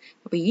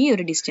 അപ്പോൾ ഈ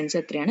ഒരു distance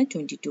എത്രയാണ്,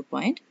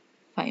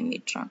 22.5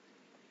 meter ആണ്.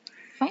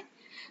 Fine.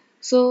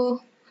 So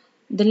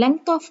the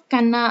length of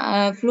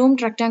flumed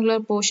rectangular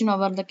portion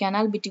over the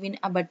canal between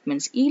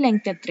abutments, ഈ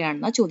length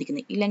എത്രയാണെന്നാ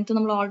ചോദിക്കുന്നത്. ഈ length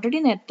നമ്മൾ ഓൾറെഡി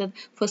നേരത്തെ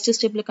ഫസ്റ്റ്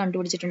സ്റ്റെപ്പിൽ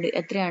കണ്ടുപിടിച്ചിട്ടുണ്ട്.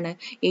 എത്രയാണ്,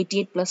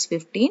 88 plus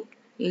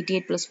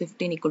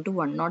 15 equal to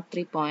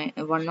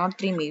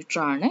 103 മീറ്റർ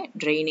ആണ്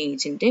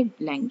ഡ്രെയിനേജിന്റെ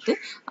ലെങ്ത്.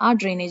 ആ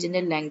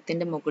ഡ്രെയിനേജിന്റെ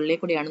ലെങ്ത്തിന്റെ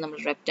മുകളിലേക്ക് കൂടിയാണ് നമ്മൾ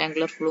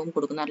റെക്ടാങ്കുലർ ഫ്ലൂം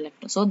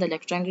കൊടുക്കുന്നത്. So the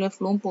rectangular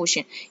flume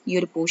portion, ഈ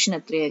ഒരു പോർഷൻ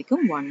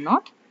എത്രയായിരിക്കും,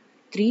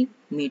 103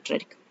 മീറ്റർ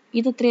ആയിരിക്കും.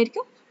 ഇത്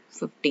എത്രയായിരിക്കും,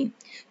 15.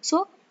 So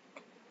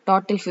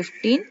total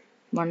 15,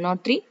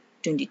 103,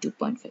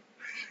 22.5.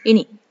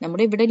 ഇനി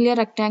നമ്മുടെ ഇവിടെ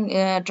ഉള്ള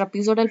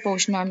ട്രപ്പീസോഡൽ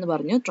പോർഷൻ ആണെന്ന്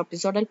പറഞ്ഞു.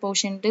 ട്രപ്പീസോഡൽ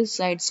പോർഷന്റെ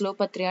സൈഡ്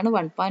സ്ലോപ്പ് എത്രയാണ്,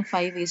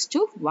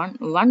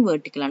 1.5:1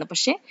 വെർട്ടിക്കൽ ആണ്.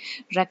 പക്ഷേ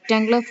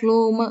റെക്ടാങ്കുലർ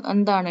ഫ്ലൂം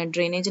എന്താണ്,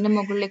 ഡ്രെയിനേജിന്റെ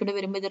മുകളിലേക്ക്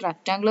വരുമ്പോൾ ഇത്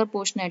റെക്ടാങ്കുലർ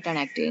പോർഷൻ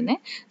ആയിട്ടാണ് ആക്ട് ചെയ്യുന്നത്.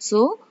 So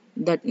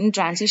the in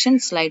transition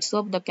slide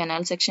slope the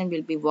canal section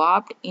will be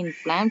warped in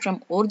plan from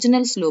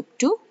original slope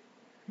to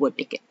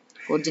vertical.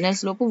 Original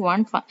slope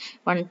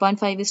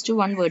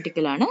 1.5:1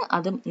 vertical ആണ്.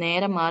 അത്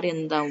നേരെ മാറി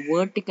എന്താ,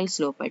 വെർട്ടിക്കൽ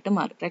സ്ലോപ്പ് ആയിട്ട്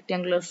മാറും.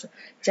 റെക്ടാങ്കുലർ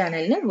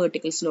ചാനലിന്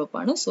വെർട്ടിക്കൽ സ്ലോപ്പ്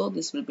ആണ്. So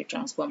this will be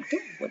transform to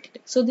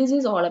vertical. So this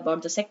is all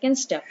about the second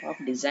step of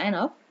design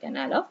of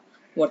canal of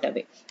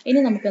waterway. ഇനി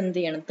നമുക്ക് എന്ത്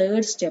ചെയ്യണം,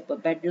 തേർഡ് സ്റ്റെപ്പ്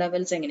ബെഡ്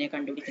ലെവൽസ് എങ്ങനെയാണ്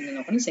കണ്ടുപിടിക്കുന്നത്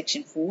നോക്കണം.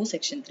 Section 4,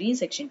 section 3,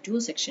 section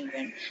 2, section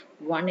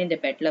 1ന്റെ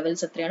bed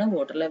levels എത്രയാണ്,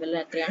 water level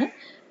എത്രയാണ്,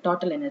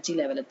 total energy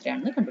level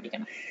എത്രയാണെന്ന്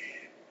കണ്ടുപിടിക്കണം.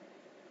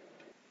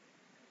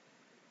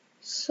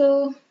 So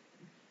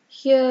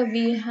here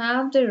we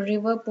have the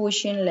river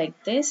portion like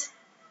this.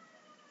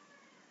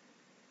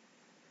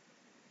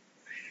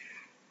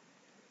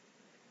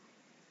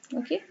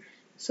 Okay,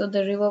 so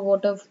the river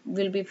water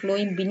will be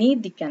flowing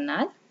beneath the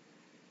canal.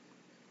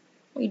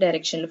 ഈ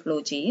ഡയറക്ഷനിൽ flow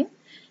ചെയ്യും.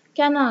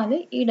 Canal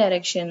ഈ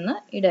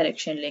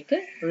ഡയറക്ഷനിലേക്ക്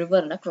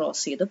റിവറിനെ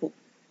cross ചെയ്ത് പോകും.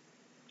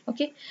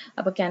 ഓക്കെ,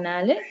 അപ്പോൾ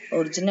കനാല്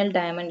ഒറിജിനൽ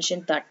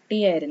ഡയമെൻഷൻ 30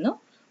 ആയിരുന്നു.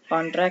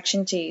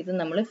 കോൺട്രാക്ഷൻ ചെയ്ത്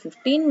നമ്മൾ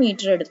 15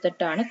 മീറ്റർ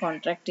എടുത്തിട്ടാണ്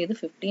കോൺട്രാക്ട് ചെയ്ത്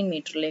 15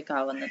 മീറ്ററിലേക്ക്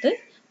ആവുന്നത്.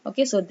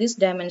 Okay, so this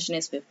dimension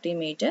is 50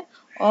 meter.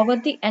 Over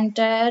the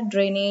entire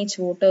drainage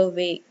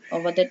waterway,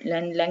 over the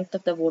length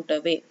of the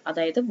waterway,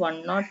 അതായത്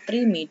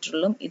 103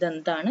 മീറ്ററിലും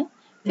ഇതെന്താണ്,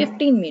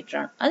 15 മീറ്റർ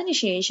ആണ്.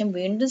 അതിനുശേഷം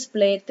വീണ്ടും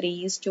സ്പ്ലേ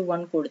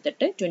 3:1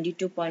 കൊടുത്തിട്ട്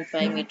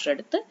 22.5 മീറ്റർ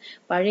എടുത്ത്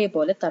പഴയ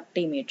പോലെ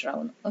 30 മീറ്റർ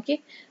ആവുന്നു. ഓക്കെ,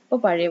 അപ്പോൾ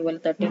പഴയ പോലെ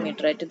 30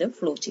 മീറ്റർ ആയിട്ട് ഇത്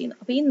ഫ്ലോ ചെയ്യുന്നു.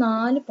 അപ്പോൾ ഈ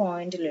 4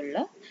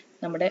 പോയിന്റിലുള്ള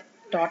നമ്മുടെ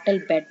ടോട്ടൽ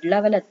ബെഡ്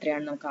ലെവൽ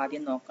എത്രയാണ് നമുക്ക്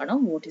ആദ്യം നോക്കണം.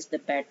 What is the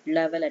bed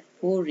level at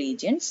 4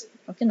 regions?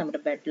 Okay,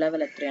 നമ്മുടെ ബെഡ്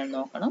ലെവൽ എത്രയാണ്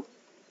നോക്കണം.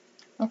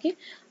 ഓക്കെ,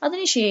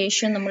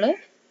 അതിനുശേഷം നമ്മൾ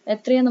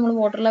എത്രയാണ് നമ്മൾ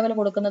വാട്ടർ ലെവൽ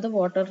കൊടുക്കുന്നത്,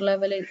 വാട്ടർ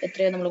ലെവൽ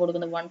എത്രയാണ് നമ്മൾ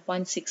കൊടുക്കുന്നത്,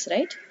 1.6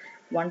 റൈറ്റ്,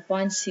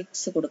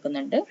 1.6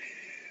 കൊടുക്കുന്നുണ്ട്.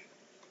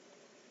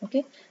 ഓക്കെ,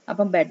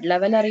 അപ്പം bed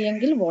level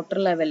അറിയെങ്കിൽ water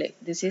level,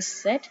 this is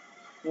set,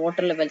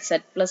 water level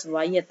set plus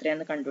y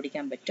എത്രയാണെന്ന്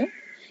കണ്ടുപിടിക്കാൻ പറ്റും.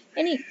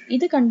 ഇനി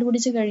ഇത്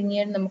കണ്ടുപിടിച്ച്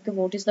കഴിഞ്ഞാൽ നമുക്ക്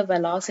വാട്ട് ഈസ് ദ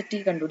വെലോസിറ്റി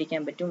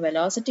കണ്ടുപിടിക്കാൻ പറ്റും.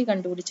 വെലോസിറ്റി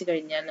കണ്ടുപിടിച്ച്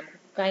കഴിഞ്ഞാൽ നമുക്ക്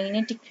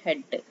കൈനറ്റിക്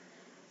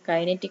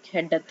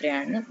ഹെഡ്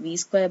എത്രയാണ്,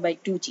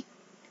 v²/2g,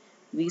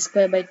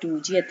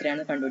 v²/2g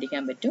എത്രയാണ്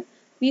കണ്ടുപിടിക്കാൻ പറ്റും.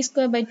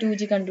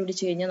 v²/2g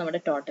കണ്ടുപിടിച്ച് കഴിഞ്ഞാൽ നമ്മുടെ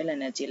ടോട്ടൽ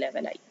എനർജി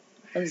ലെവലായി.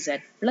 അപ്പോൾ z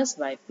plus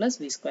Y plus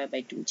V square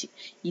by 2g.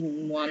 ഈ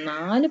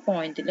 4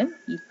 പോയിന്റിലും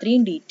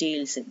ഇത്രയും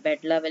details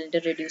bed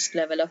ലെവലിൻ്റെ reduced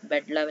level of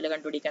bed level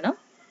കണ്ടുപിടിക്കണം.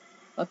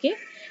 Okay,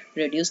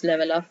 reduced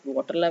level of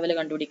water level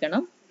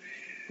കണ്ടുപിടിക്കണം,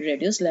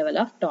 reduced level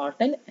of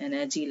total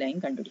energy line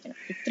കണ്ടുപിടിക്കണം.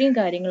 ഇത്രയും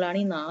കാര്യങ്ങളാണ്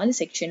ഈ 4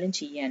 സെക്ഷനിലും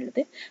ചെയ്യാനുള്ളത്.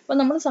 അപ്പോൾ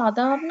നമ്മൾ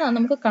സാധാരണ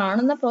നമുക്ക്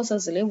കാണുന്ന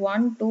പ്രോസസ്സിൽ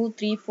 1 2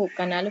 3 4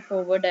 കനാൽ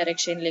ഫോർവേഡ്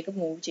ഡയറക്ഷനിലേക്ക്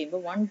മൂവ്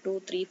ചെയ്യുമ്പോൾ 1 2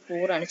 3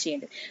 4 ആണ്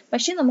ചെയ്യേണ്ടത്.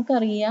 പക്ഷേ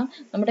നമുക്കറിയാം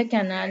നമ്മുടെ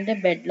കനാലിൻ്റെ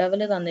ബെഡ്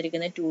ലെവൽ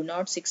തന്നിരിക്കുന്നത്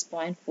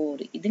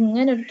 206.4.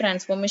 ഇതിങ്ങനെ ഒരു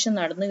ട്രാൻസ്ഫോർമേഷൻ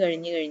നടന്നു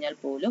കഴിഞ്ഞാൽ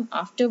പോലും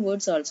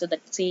afterwards also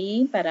that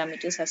same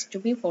parameters has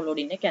to be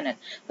followed in a canal.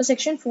 അപ്പോൾ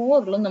സെക്ഷൻ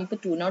 4ലും നമുക്ക്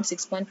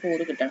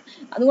 206.4 കിട്ടണം.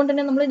 അതുകൊണ്ട്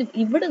തന്നെ നമ്മൾ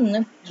ഇവിടെ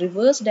നിന്ന്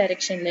റിവേഴ്സ്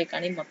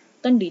ഡയറക്ഷൻ ാണ് ഈ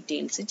മൊത്തം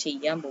ഡീറ്റെയിൽസ്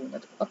ചെയ്യാൻ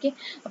പോകുന്നത്. ഓക്കെ,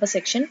 അപ്പോൾ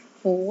സെക്ഷൻ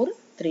 4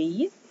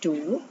 3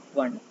 2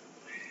 1.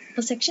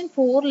 അപ്പോൾ സെക്ഷൻ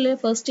 4ൽ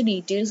ഫസ്റ്റ്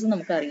ഡീറ്റെയിൽസ്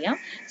നമുക്കറിയാം.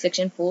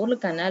 സെക്ഷൻ 4ൽ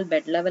കനാൽ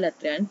ബെഡ് ലെവൽ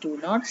എത്രയാണ്?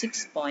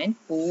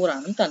 206.4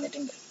 ആണ്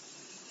തന്നിട്ടുണ്ട്.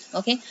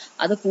 ഓക്കെ,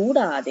 അത്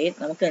കൂടാതെ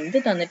നമുക്ക് എന്ത്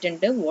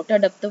തന്നിട്ടുണ്ട്? വാട്ടർ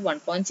ഡെപ്ത്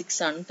 1.6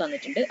 ആണ്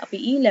തന്നിട്ടുണ്ട്. അപ്പോൾ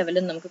ഈ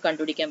ലെവലിൽ നമുക്ക്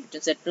കണ്ടുപിടിക്കാൻ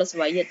പറ്റും z പ്ലസ്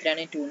വൈ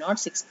എത്രയാണ്?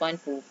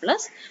 206.4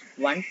 പ്ലസ്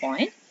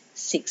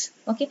 1.6.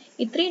 ഓക്കെ,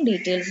 ഇത്രയും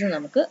ഡീറ്റെയിൽസ്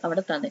നമുക്ക്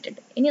അവിടെ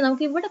തന്നിട്ടുണ്ട്. ഇനി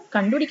നമുക്ക് ഇവിടെ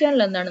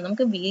കണ്ടുപിടിക്കാനുള്ള എന്താണ്?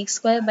 നമുക്ക് വി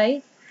സ്ക്വയർ ബൈ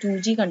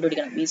 2g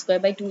കണ്ടുപിടിക്കണം. വി സ്ക്വയർ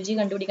ബൈ 2g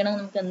കണ്ടുപിടിക്കണം.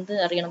 നമുക്ക് എന്ത്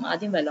അറിയണം?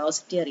 ആദ്യം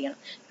വെലോസിറ്റി അറിയണം.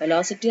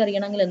 വെലോസിറ്റി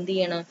അറിയണമെങ്കിൽ എന്ത്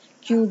ചെയ്യണം?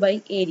 Q by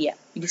area,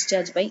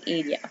 discharge by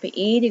area. അപ്പോൾ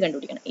ഏരിയ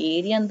കണ്ടുപിടിക്കണം.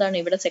 ഏരിയ എന്താണ്?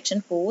 ഇവിടെ സെക്ഷൻ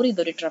 4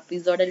 ഇതൊരു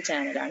ട്രപ്പീസോഡൽ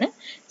ചാനലാണ്.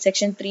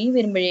 സെക്ഷൻ 3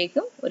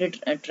 വരുമ്പോഴേക്കും ഒരു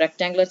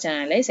റെക്ടാങ്കുലർ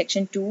ചാനലായി.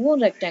 സെക്ഷൻ 2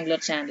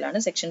 റെക്ടാങ്കുലർ ചാനലാണ്.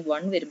 സെക്ഷൻ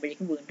 1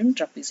 വരുമ്പോഴേക്കും വീണ്ടും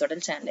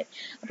ട്രപ്പീസോഡൽ ചാനലായി.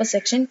 അപ്പോൾ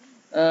സെക്ഷൻ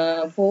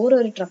 4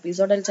 ഒരു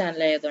ട്രപ്പീസോഡൽ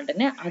ചാനൽ ആയതുകൊണ്ട്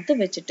തന്നെ അത്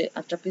വെച്ചിട്ട് ആ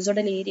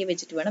ട്രപ്പീസോഡൽ ഏരിയ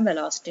വെച്ചിട്ട് വേണം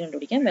വെലോസിറ്റി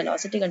കണ്ടുപിടിക്കാൻ.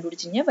 വെലോസിറ്റി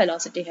കണ്ടുപിടിച്ച് കഴിഞ്ഞാൽ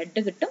വെലോസിറ്റി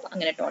ഹെഡ് കിട്ടും,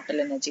 അങ്ങനെ ടോട്ടൽ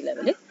എനർജി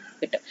ലെവൽ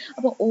കിട്ടും.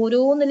 അപ്പോൾ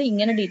ഓരോന്നിലും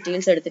ഇങ്ങനെ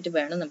ഡീറ്റെയിൽസ് എടുത്തിട്ട്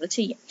വേണം നമ്മൾ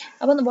ചെയ്യാൻ.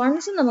 അപ്പോൾ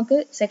വൺസ് നമുക്ക്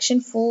സെക്ഷൻ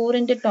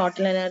 4ന്റെ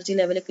ടോട്ടൽ എനർജി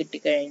ലെവൽ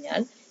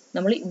കിട്ടിക്കഴിഞ്ഞാൽ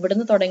നമ്മൾ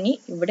ഇവിടുന്ന് തുടങ്ങി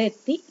ഇവിടെ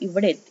എത്തി.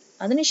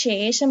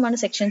 അതിനുശേഷമാണ്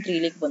സെക്ഷൻ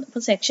 3ലേക്ക് പോകുന്നത്.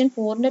 അപ്പോൾ സെക്ഷൻ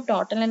 4ന്റെ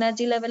ടോട്ടൽ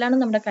എനർജി ലെവലാണ്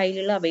നമ്മുടെ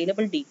കയ്യിലുള്ള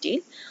അവൈലബിൾ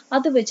ഡീറ്റെയിൽ.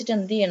 അത് വെച്ചിട്ട്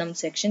എന്ത് ചെയ്യണം?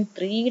 സെക്ഷൻ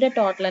 3യുടെ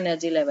ടോട്ടൽ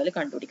എനർജി ലെവൽ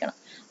കണ്ടുപിടിക്കണം.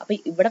 അപ്പോൾ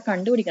ഇവിടെ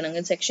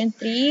കണ്ടുപിടിക്കണമെങ്കിൽ സെക്ഷൻ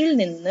 3യിൽ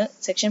നിന്ന്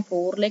സെക്ഷൻ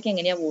 4ലേക്ക്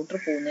എങ്ങനെയാണ് വാട്ടർ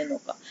പോകുന്നതെന്ന്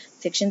നോക്കാം.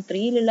 സെക്ഷൻ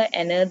 3യിലുള്ള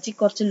എനർജി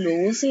കുറച്ച്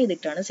ലോസ്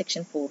ചെയ്തിട്ടാണ്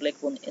സെക്ഷൻ 4ലേക്ക്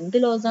പോകുന്നത്. എന്ത്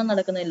ലോസ് ആണ്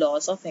നടക്കുന്നത്?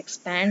 ലോസ് ഓഫ്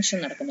എക്സ്പാൻഷൻ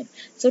നടക്കുന്നത്.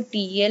 So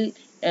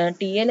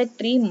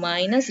TL3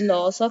 minus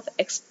loss of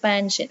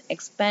expansion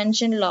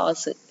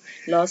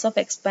loss of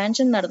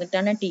expansion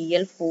നടന്നിട്ടാണ്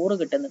TL4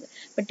 കിട്ടുന്നത്.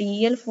 അപ്പോൾ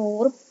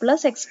TL4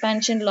 plus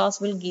expansion loss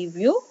will give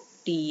you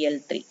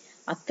TL3.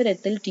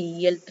 അത്തരത്തിൽ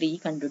TL3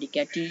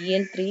 കണ്ടുപിടിക്കുക.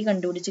 TL3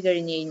 കണ്ടുപിടിച്ച്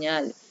കഴിഞ്ഞ്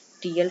കഴിഞ്ഞാൽ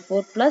TL4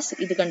 പ്ലസ്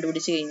ഇത്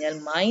കണ്ടുപിടിച്ച് കഴിഞ്ഞാൽ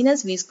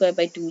minus V square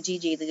by 2g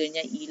ചെയ്ത്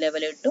കഴിഞ്ഞാൽ ഈ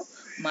ലെവൽ കിട്ടും,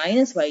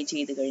 മൈനസ് വൈ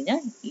ചെയ്ത് കഴിഞ്ഞാൽ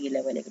ഈ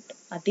ലെവൽ കിട്ടും.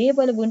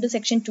 അതേപോലെ വീണ്ടും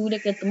സെക്ഷൻ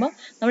 2ലേക്ക് എത്തുമ്പോൾ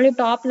നമ്മൾ ഈ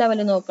ടോപ്പ് ലെവൽ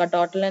നോക്കുക,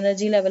 ടോട്ടൽ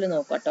എനർജി ലെവൽ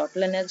നോക്കുക.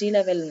 ടോട്ടൽ എനർജി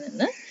ലെവലിൽ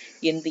നിന്ന്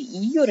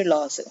ഈ ഒരു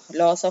ലോസ്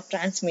ഓഫ്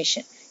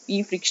ട്രാൻസ്മിഷൻ, ഈ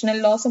ഫ്രിക്ഷണൽ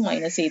ലോസ്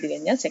മൈനസ് ചെയ്ത്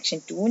കഴിഞ്ഞാൽ സെക്ഷൻ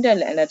 2ന്റെ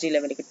എനർജി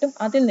ലെവൽ കിട്ടും.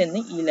 അതിൽ നിന്ന്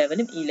ഈ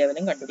ലെവലും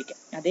കണ്ടുപിടിക്കാം.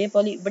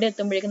 അതേപോലെ ഇവിടെ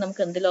എത്തുമ്പോഴേക്കും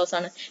നമുക്ക് എന്ത് ലോസ്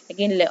ആണ്?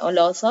 Again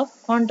loss of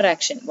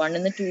contraction. 1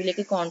 to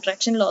 2ലേക്ക്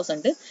contraction loss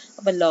ഉണ്ട്.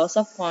 അപ്പോൾ ലോസ്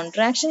ഓഫ്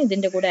കോൺട്രാക്ഷൻ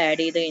ഇതിന്റെ കൂടെ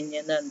ആഡ് ചെയ്ത്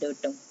കഴിഞ്ഞാൽ എന്ത്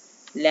കിട്ടും?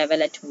 ലെവൽ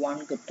അറ്റ് 1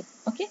 കിട്ടും.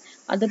 ഓക്കെ,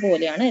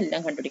 അതുപോലെയാണ് എല്ലാം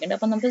കണ്ടുപിടിക്കേണ്ടത്.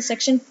 അപ്പം നമുക്ക്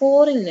സെക്ഷൻ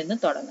 4ൽ നിന്ന്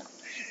തുടങ്ങാം.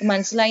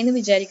 മനസ്സിലായി എന്ന്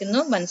വിചാരിക്കുന്നു.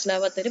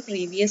 മനസ്സിലാവാത്തൊരു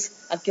പ്രീവിയസ്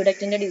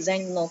അക്യൂഡക്റ്റിന്റെ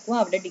ഡിസൈൻ നോക്കുക,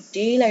 അവിടെ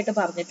ഡീറ്റെയിൽ ആയിട്ട്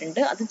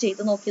പറഞ്ഞിട്ടുണ്ട്. അത്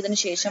ചെയ്ത് നോക്കിയതിന്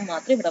ശേഷം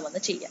മാത്രം ഇവിടെ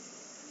വന്ന് ചെയ്യാം.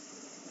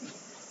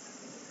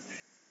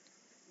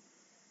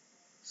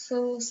 സോ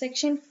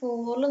സെക്ഷൻ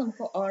 4ൽ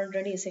നമുക്ക്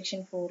ഓൾറെഡി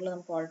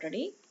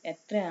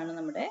എത്രയാണ്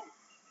നമ്മുടെ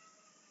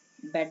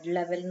ബെഡ്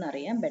ലെവൽ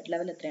എന്നറിയാം. ബെഡ്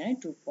ലെവൽ എത്രയാണ്?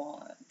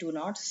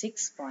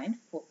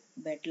 206.4.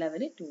 Bed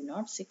level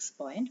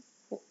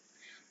 206.4.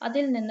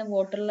 അതിൽ നിന്ന്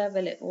വാട്ടർ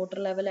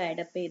ലെവൽ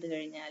ആഡപ്പ് ചെയ്ത്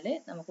കഴിഞ്ഞാൽ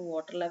നമുക്ക്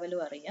വാട്ടർ ലെവലും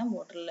അറിയാം.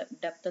 വാട്ടർ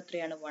ഡെപ്ത്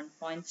എത്രയാണ്?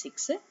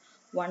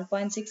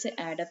 1.6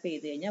 ആഡപ്പ്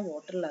ചെയ്ത് കഴിഞ്ഞാൽ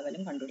വാട്ടർ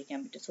ലെവലും കണ്ടുപിടിക്കാൻ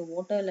പറ്റും. So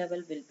water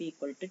level will be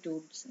equal to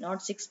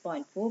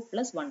 206.4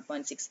 plus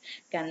 1.6.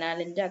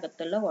 കനാലിന്റെ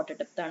അകത്തുള്ള വാട്ടർ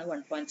ഡെപ്ത് ആണ്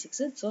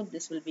 1.6. So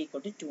this will be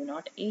equal to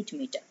 208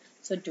 metre.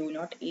 So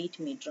 208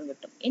 മീറ്ററും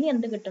കിട്ടും. ഇനി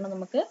എന്ത് കിട്ടണം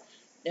നമുക്ക്?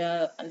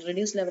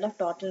 reduced level of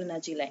total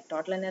energy line.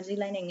 Total energy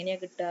line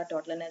എങ്ങനെയാണ് കിട്ടുക?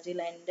 ടോട്ടൽ എനർജി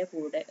ലൈനിന്റെ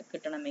കൂടെ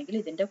കിട്ടണമെങ്കിൽ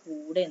ഇതിന്റെ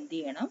കൂടെ എന്ത്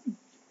ചെയ്യണം?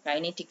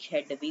 Kinetic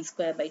head V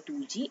square by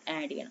 2g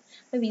add ചെയ്യണം.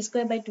 അപ്പോൾ V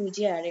square by 2g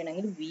add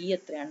ചെയ്യണമെങ്കിൽ വി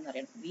എത്രയാണെന്ന്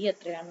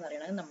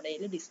അറിയണം. നമ്മുടെ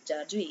കയ്യിൽ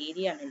ഡിസ്ചാർജ്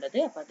ഏരിയ ആണുള്ളത്.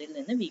 അപ്പോൾ അതിൽ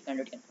നിന്ന് വി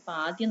കണ്ടുപിടിക്കണം. അപ്പോൾ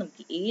ആദ്യം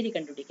നമുക്ക് ഏരിയ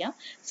കണ്ടുപിടിക്കാം.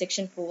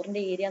 സെക്ഷൻ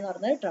 4ന്റെ ഏരിയ എന്ന്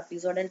പറയുന്നത്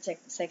ട്രപ്പീസോഡൽ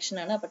സെക്ഷൻ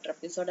ആണ്. അപ്പോൾ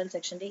ട്രപ്പീസോഡൽ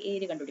സെക്ഷന്റെ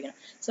ഏരിയ കണ്ടുപിടിക്കണം.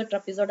 സോ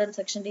ട്രപ്പീസോഡൽ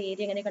സെക്ഷന്റെ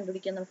ഏരിയ എങ്ങനെ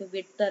കണ്ടുപിടിക്കാം? നമുക്ക്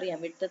വിഡ്ത്ത് അറിയാം.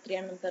 വിഡ്ത്ത്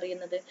എത്രയാണ് നമുക്ക്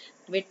അറിയുന്നത്?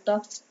 Width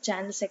of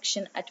channel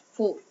section at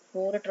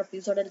 4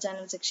 ട്രപ്പീസോഡൽ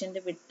channel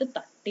സെക്ഷന്റെ വിഡ്ത്ത്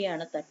 30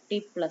 ആണ്. 30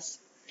 പ്ലസ്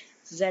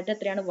z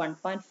എത്രയാണ്?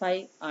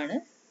 1.5 ആണ്.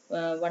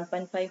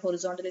 1.5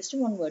 horizontalist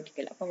 1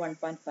 vertical. അപ്പോൾ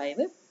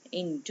 1.5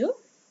 into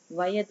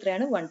y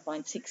എത്രയാണ്?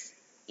 1.6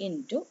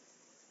 into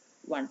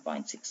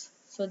 1.6.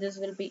 So this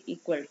will be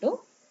equal to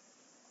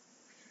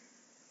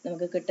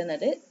നമുക്ക്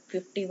കിട്ടുന്നത്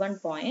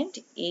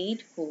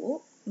 51.84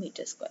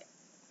 meter square.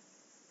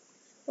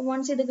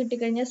 once ഇത്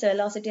കിട്ടിക്കഴിഞ്ഞാൽ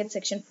velocity at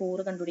section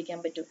 4 കണ്ടുപിടിക്കാൻ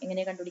പറ്റും.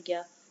 എങ്ങനെ കണ്ടുപിടിക്കുക?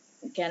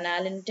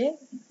 കനാലിന്റെ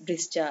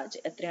ഡിസ്ചാർജ്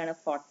എത്രയാണ്?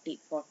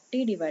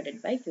 40 divided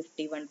by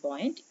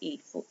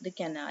 51.84. ഇത്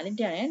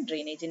കനാലിന്റെ ആണ്,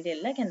 ഡ്രെയിനേജിന്റെ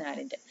അല്ല,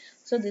 കനാലിന്റെ.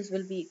 So this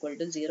will be equal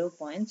to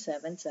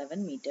 0.77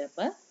 meter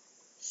per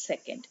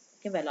second.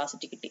 Okay,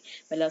 velocity കിട്ടി.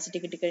 velocity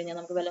കിട്ടിക്കഴിഞ്ഞാൽ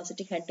നമുക്ക്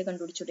velocity head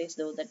കണ്ടുപിടിച്ചൂടെ?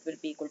 So that will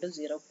be equal to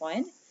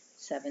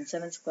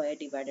 0.77 square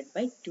divided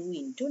by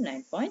 2 into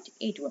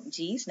 9.81. G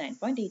is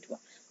 9.81.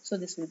 So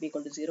this will be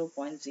equal to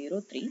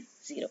 0.030.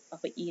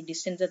 അപ്പോൾ ഈ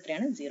distance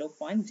എത്രയാണ്?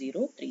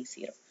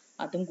 0.030.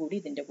 അതും കൂടി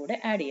ഇതിന്റെ കൂടെ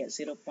ആഡ് ചെയ്യുക.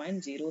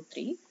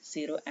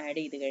 0.030 ആഡ്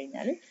ചെയ്ത്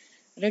കഴിഞ്ഞാൽ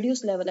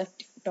reduced level of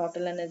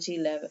total energy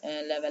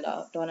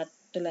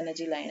total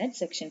energy line at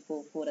section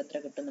 4 എത്ര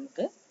കിട്ടും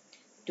നമുക്ക്?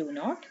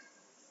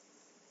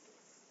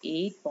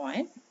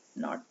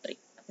 208.03.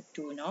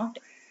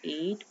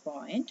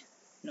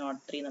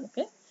 208.03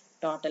 നമുക്ക്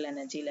ടോട്ടൽ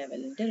എനർജി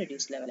ലെവലിന്റെ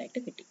റെഡ്യൂസ് ലെവൽ ആയിട്ട്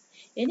കിട്ടി.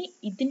 ഇനി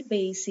ഇത്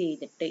ബേസ്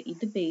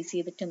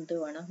ചെയ്തിട്ട് എന്ത്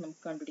വേണം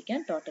നമുക്ക് കണ്ടുപിടിക്കാൻ?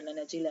 Total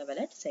energy level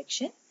at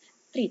section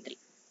 33.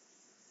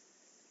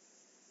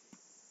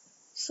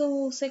 So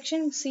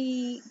section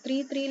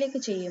C33ലേക്ക്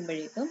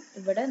ചെയ്യുമ്പോഴേക്കും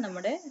ഇവിടെ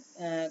നമ്മുടെ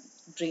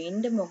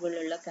ഡ്രെയിനിന്റെ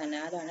മുകളിലുള്ള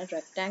കനാലാണ്,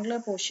 റെക്ടാങ്കുലർ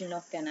പോർഷൻ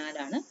ഓഫ്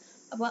കനാലാണ്.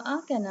 അപ്പോൾ ആ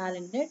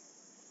കനാലിന്റെ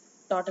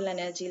ടോട്ടൽ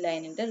എനർജി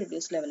ലൈനിന്റെ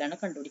റിഡ്യൂസ് ലെവലാണ്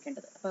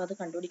കണ്ടുപിടിക്കേണ്ടത്. അപ്പോൾ അത്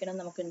കണ്ടുപിടിക്കണം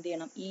നമുക്ക് എന്ത്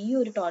ചെയ്യണം? ഈ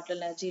ഒരു total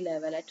energy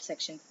level at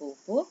section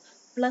 4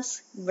 plus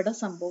ഇവിടെ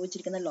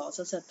സംഭവിച്ചിരിക്കുന്ന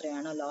ലോസസ്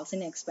എത്രയാണോ, ലോസ്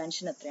ഇൻ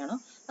എക്സ്പാൻഷൻ എത്രയാണോ,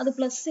 അത്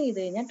പ്ലസ് ചെയ്ത്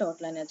കഴിഞ്ഞാൽ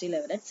total energy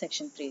level at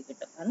section 3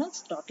 കിട്ടും. കാരണം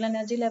total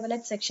energy level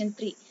at section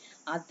 3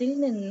 അതിൽ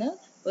നിന്ന്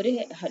ഒരു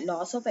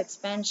ലോസ് ഓഫ്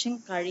എക്സ്പാൻഷൻ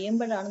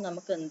കഴിയുമ്പോഴാണ്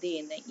നമുക്ക് എന്ത്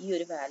ചെയ്യുന്നത്? ഈ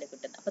ഒരു വാല്യൂ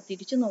കിട്ടുന്നത്. അപ്പോൾ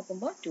തിരിച്ചു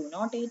നോക്കുമ്പോൾ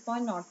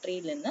 208.03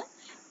 നിന്ന്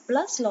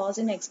പ്ലസ് ലോസ്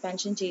ഇൻ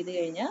എക്സ്പാൻഷൻ ചെയ്ത്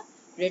കഴിഞ്ഞാൽ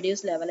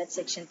reduced level at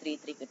section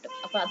 33 കിട്ടും.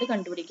 അപ്പോൾ അത്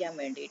കണ്ടുപിടിക്കാൻ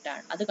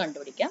വേണ്ടിയിട്ടാണ്,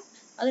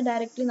 അത്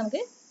ഡയറക്റ്റ്ലി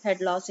നമുക്ക്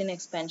ഹെഡ് ലോസ് ഇൻ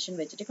എക്സ്പാൻഷൻ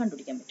വെച്ചിട്ട്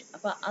കണ്ടുപിടിക്കാൻ പറ്റും.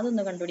 അപ്പോൾ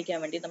അതൊന്ന് കണ്ടുപിടിക്കാൻ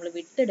വേണ്ടി നമ്മൾ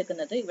വിഡ്ത്ത്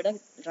എടുക്കുന്നത് ഇവിടെ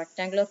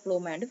റെക്ടാങ്കുലർ ഫ്ലോ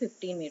ആൻഡ്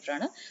 15 മീറ്റർ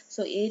ആണ്.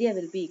 So area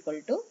will be equal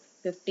to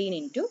 15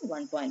 into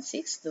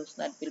 1.6.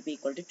 that will be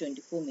equal to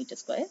 24 meter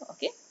square.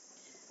 Okay.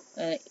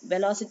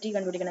 Velocity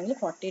കണ്ടുപിടിക്കണമെങ്കിൽ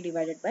 40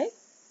 divided by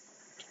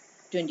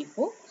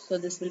 24. So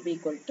this will be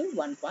equal to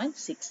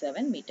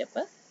 1.67 meter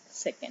per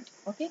second.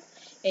 Okay.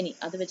 Any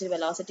other which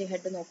velocity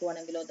head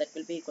നോക്കുവാണെങ്കിലോ that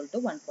will be equal to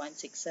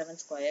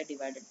 1.67 square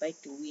divided by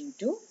 2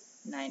 into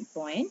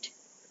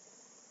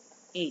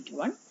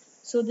 9.81.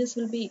 So this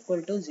will be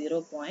equal to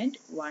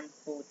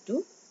 0.142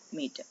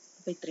 meter.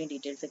 അപ്പോൾ ഇത്രയും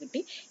details കിട്ടി.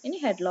 ഇനി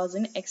head loss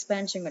in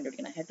expansion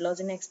കണ്ടുപിടിക്കണം. Head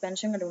loss in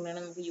expansion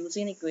കണ്ടുപിടിക്കണം നമുക്ക് use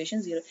ചെയ്യുന്ന equation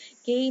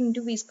k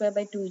into v square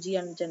by 2g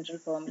ആണ് general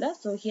formula.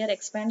 So here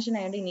expansion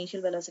and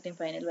initial velocity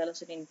final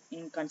velocity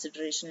in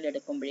കൺസിഡറേഷനിൽ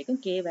എടുക്കുമ്പോഴേക്കും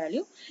k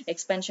value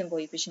expansion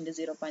coefficient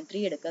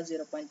 0.3 എടുക്കുക.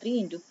 0.3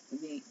 into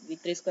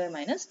v3 square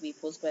minus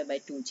v4 square by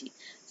 2g.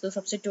 So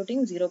substituting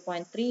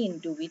 0.3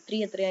 into v3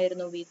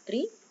 എത്രയായിരുന്നു? v3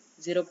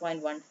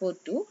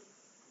 0.142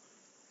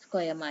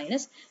 square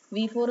minus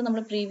v4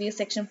 നമ്മൾ previous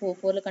section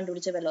 4 ൽ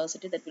കണ്ടുപിടിച്ച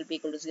velocity that will be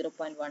equal to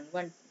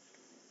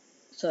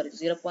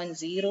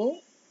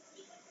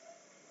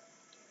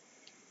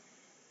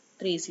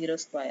 0.30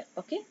 square.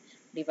 Okay,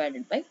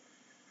 divided by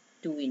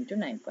 2 into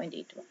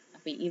 9.81.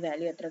 അപ്പോൾ ഈ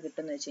value എത്ര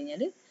കിട്ടുമെന്ന് വെച്ച്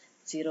കഴിഞ്ഞാൽ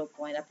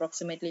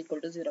approximately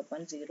equal to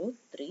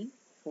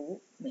 0.034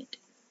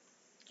 meter.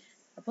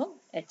 അപ്പോൾ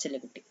HL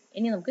കിട്ടി.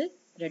 ഇനി നമുക്ക്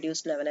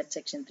reduced level at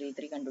section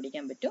 33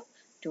 കണ്ടുപിടിക്കാൻ പറ്റും.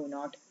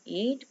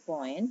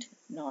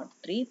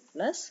 208.03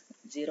 plus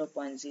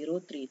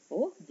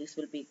 0.034. This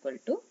will be equal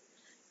to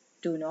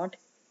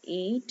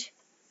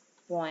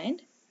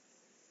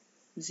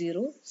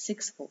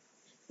 208.064.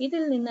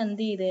 ഇതിൽ നിന്ന്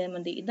എന്ത് ചെയ്താൽ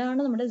മതി? ഇതാണ്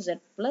നമ്മുടെ z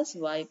plus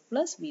y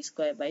plus v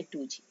square by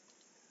 2g.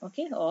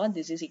 Okay, or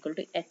this is equal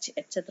to h.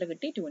 h എത്ര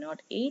കിട്ടി?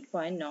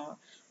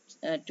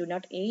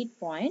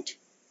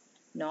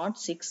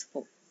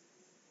 208.064.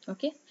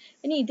 Okay,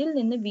 ഇനി ഇതിൽ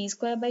നിന്ന് v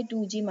square by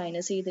 2g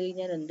minus ചെയ്ത്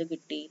കഴിഞ്ഞാൽ എന്ത്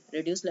കിട്ടി?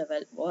 reduced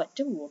level at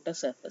water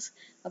surface.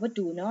 അപ്പോൾ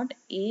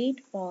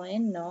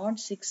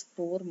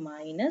 208.064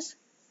 minus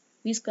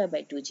v square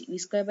by 2g. v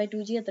square by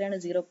 2g എത്രയാണ്?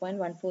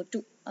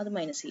 0.142. അത്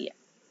മൈനസ് ചെയ്യുക.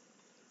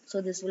 So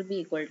this will be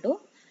equal to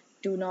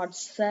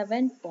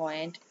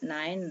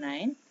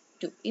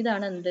 207.992.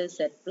 ഇതാണ് എന്ത്? z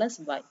plus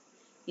y.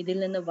 ഇതിൽ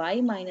നിന്ന് y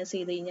മൈനസ്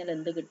ചെയ്ത് കഴിഞ്ഞാൽ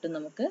എന്ത് കിട്ടും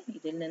നമുക്ക്?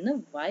 ഇതിൽ നിന്ന്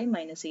y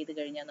മൈനസ് ചെയ്ത്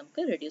കഴിഞ്ഞാൽ നമുക്ക്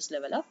reduced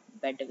level of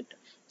bed കിട്ടും.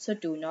 So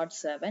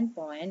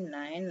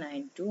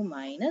 207.992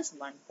 minus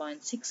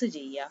 1.6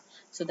 ചെയ്യുക.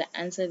 So the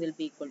answer will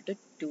be equal to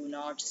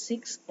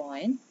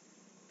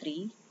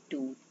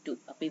 206.322.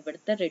 അപ്പോൾ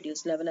ഇവിടുത്തെ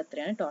reduced level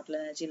എത്രയാണ്? ടോട്ടൽ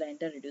എനർജി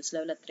ലൈനിന്റെ reduced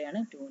level എത്രയാണ്?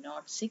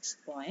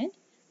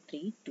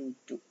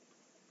 206.322.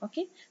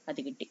 ഓക്കെ, അത്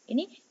കിട്ടി.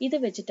 ഇനി ഇത്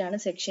വെച്ചിട്ടാണ്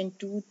സെക്ഷൻ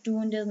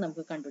 22ന്റെ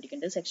നമുക്ക്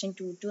കണ്ടുപിടിക്കേണ്ടത്. സെക്ഷൻ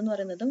 22 എന്ന്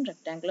പറയുന്നതും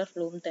റെക്ടാങ്കുലർ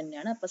ഫ്ലോയും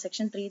തന്നെയാണ്. അപ്പോൾ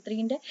സെക്ഷൻ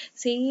 33ന്റെ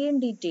സെയിം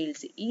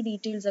ഡീറ്റെയിൽസ്, ഈ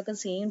ഡീറ്റെയിൽസ് ഒക്കെ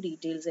സെയിം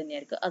ഡീറ്റെയിൽസ്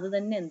തന്നെയായിരിക്കും. അത്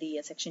തന്നെ എന്ത്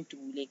ചെയ്യുക? സെക്ഷൻ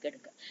 2ലേക്ക്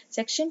എടുക്കുക.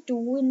 സെക്ഷൻ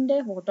 2ന്റെ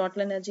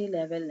ടോട്ടൽ എനർജി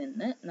ലെവലിൽ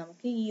നിന്ന്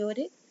നമുക്ക് ഈ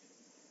ഒരു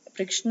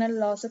ഫ്രിക്ഷണൽ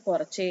ലോസ്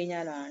കുറച്ച്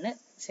കഴിഞ്ഞാലാണ്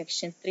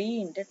സെക്ഷൻ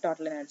 3ന്റെ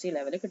ടോട്ടൽ എനർജി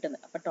ലെവൽ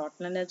കിട്ടുന്നത്. അപ്പോൾ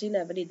ടോട്ടൽ എനർജി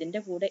ലെവൽ ഇതിന്റെ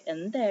കൂടെ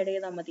എന്ത് ആഡ്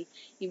ചെയ്താൽ മതി?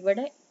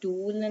 ഇവിടെ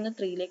 2ൽ നിന്ന്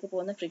 3ലേക്ക്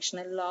പോകുന്ന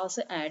ഫ്രിക്ഷണൽ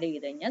ലോസ് ആഡ്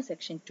ചെയ്ത് കഴിഞ്ഞാൽ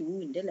സെക്ഷൻ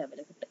 2ന്റെ ലെവൽ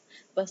കിട്ടും.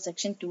 അപ്പോൾ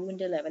സെക്ഷൻ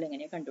 2ൻ്റെ ലെവൽ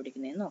എങ്ങനെയാണ്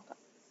കണ്ടുപിടിക്കുന്നതെന്ന് നോക്കാം.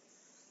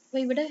 അപ്പോൾ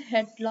ഇവിടെ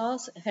ഹെഡ്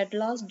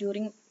ലോസ്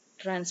ഡ്യൂറിങ്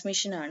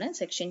ട്രാൻസ്മിഷൻ ആണ്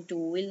സെക്ഷൻ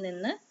 2-ൽ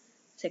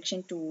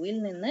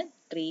നിന്ന്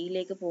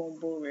 3യിലേക്ക്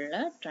പോകുമ്പോഴുള്ള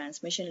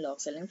ട്രാൻസ്മിഷൻ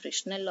ലോസ് അല്ലെങ്കിൽ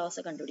ഫ്രിക്ഷണൽ ലോസ്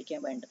കണ്ടുപിടിക്കാൻ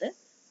വേണ്ടത്.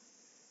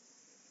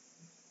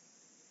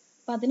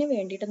 അപ്പോൾ അതിന്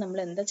വേണ്ടിയിട്ട് നമ്മൾ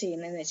എന്താ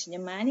ചെയ്യുന്നതെന്ന് വെച്ച്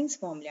കഴിഞ്ഞാൽ മാനിങ്സ്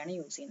ഫോർമുലയാണ്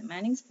യൂസ് ചെയ്യുന്നത്.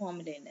 മാനിങ്സ്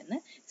ഫോർമുലയിൽ നിന്ന്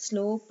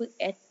slope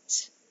h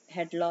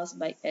head loss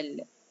by L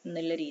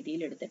എന്നുള്ള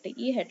രീതിയിൽ എടുത്തിട്ട്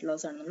ഈ ഹെഡ്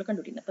ലോസ് ആണ് നമ്മൾ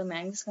കണ്ടുപിടിക്കുന്നത്. അപ്പോൾ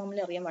മാനിങ്സ് ഫോർമുല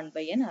അറിയാം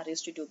 1/n r⁴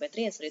 s⁴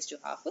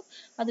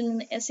 അതിൽ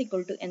നിന്ന് s =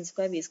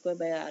 n² v²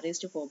 r⁴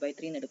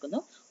 4/3 എന്ന് എടുക്കുന്നു.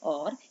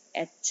 or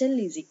HL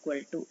is equal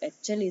to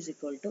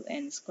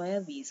n²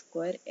 v²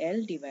 L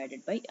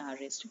divided by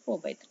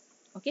r⁴/3.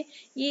 Okay,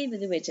 ഈ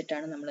ഇത്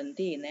വെച്ചിട്ടാണ് നമ്മൾ എന്ത്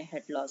ചെയ്യുന്നത്,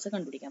 ഹെഡ് ലോസ്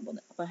കണ്ടുപിടിക്കാൻ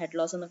പോകുന്നത്. അപ്പോൾ ഹെഡ്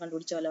ലോസ് ഒന്ന്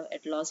കണ്ടുപിടിച്ചാലോ,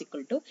 ഹെഡ് ലോസ് =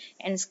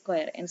 n².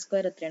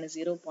 എത്രയാണ്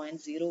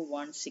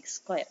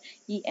 0.016².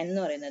 ഈ n എന്ന്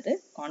പറയുന്നത്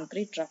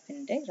കോൺക്രീറ്റ്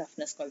റഫിന്റെ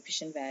റഫ്നെസ്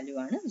കോഎഫിഷ്യന്റ് വാല്യൂ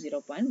ആണ്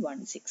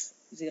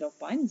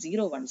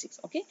 0.016.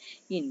 ഓക്കെ,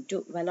 ഇൻറ്റു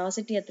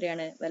വെലോസിറ്റി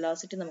എത്രയാണ്,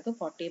 വെലോസിറ്റി നമുക്ക്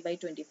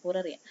 40/24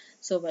 അറിയാം.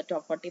 സോ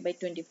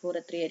 40/24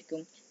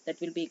 എത്രയായിരിക്കും, that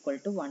will be equal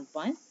to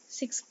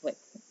 1.65.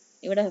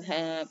 ഇവിടെ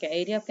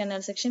ഏരിയ ഓഫ്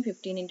കനാൽ സെക്ഷൻ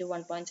 15 ×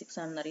 1.6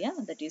 ആണെന്ന് അറിയാം,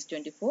 that is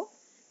 24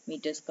 m².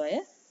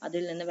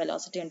 അതിൽ നിന്ന്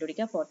വെലോസിറ്റി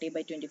കണ്ടുപിടിക്കുക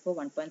 40/24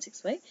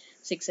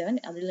 1.67.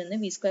 അതിൽ നിന്ന്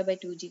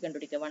v²/2g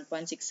കണ്ടുപിടിക്കുക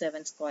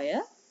 1.67²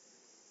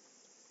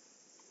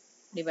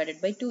 divided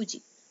by 2g.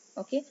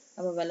 ഓക്കെ,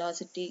 അപ്പോൾ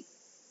വെലോസിറ്റി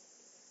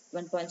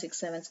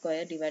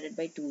 1.67² divided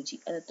by 2g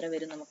അത് എത്ര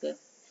വരും നമുക്ക്,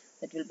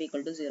 that will be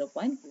equal to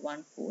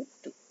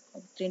 0.142.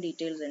 ഇത്രയും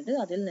ഡീറ്റെയിൽസ് ഉണ്ട്.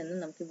 അതിൽ നിന്ന്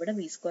നമുക്ക് ഇവിടെ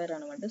v²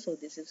 ആണ് വേണ്ടത്. So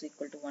this is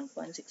equal to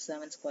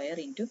 1.67²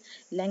 into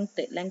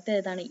length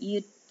ഏതാണ്, ഈ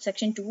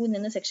സെക്ഷൻ 2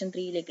 നിന്ന് സെക്ഷൻ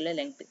 3യിലേക്കുള്ള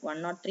ലെങ്ത്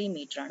 103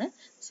 മീറ്റർ ആണ്.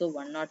 So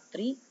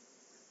 103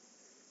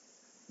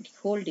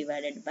 whole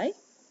divided by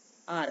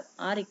r.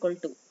 r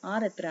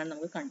എത്രയാണ്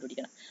നമുക്ക്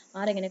കണ്ടുപിടിക്കണം.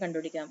 r എങ്ങനെ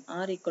കണ്ടുപിടിക്കാം,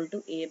 r =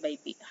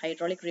 a/p.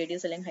 ഹൈഡ്രോളിക്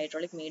റേഡിയസ് അല്ലെങ്കിൽ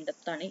ഹൈഡ്രോളിക് മീൻ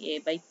ഡെപ്ത് ആണ്,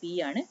 a/p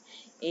ആണ്.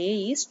 a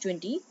is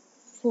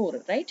 24,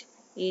 right,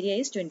 area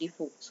is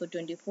 24. So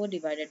 24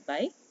 divided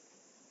by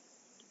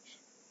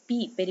p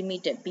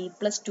perimeter b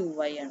 +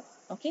 2y ആണ്.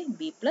 ഓക്കെ,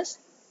 b +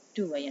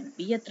 2y ആണ്. b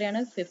എത്രയാണ്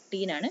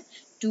 15 ആണ്,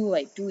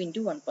 2y 2 ×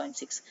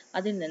 1.6.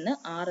 അതിൽ നിന്ന്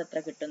r എത്ര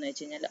കിട്ടുമെന്ന്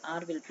വെച്ച് കഴിഞ്ഞാൽ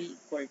r will be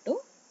equal to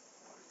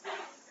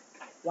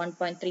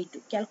 1.32.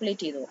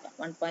 Calculate ചെയ്ത് നോക്കാം,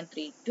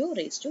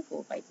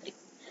 1.32⁴/3.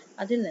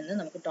 അതിൽ നിന്ന്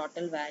നമുക്ക്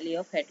total value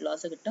of head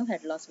loss കിട്ടും.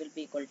 Head loss will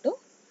be equal to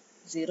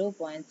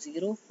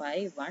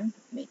 0.051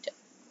 metre.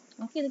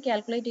 Okay, ഇത്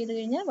കാൽക്കുലേറ്റ് ചെയ്ത്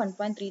കഴിഞ്ഞാൽ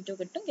 1.32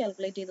 കിട്ടും.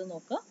 കാൽക്കുലേറ്റ് ചെയ്ത്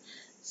നോക്കുക,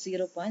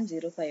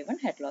 0.051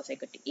 ഹെഡ് ലോസ്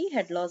കിട്ടി. ഈ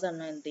ഹെഡ് ലോസ്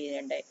ആണ് എന്ത്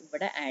ചെയ്യേണ്ടത്,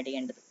 ഇവിടെ ആഡ്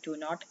ചെയ്യേണ്ടത്.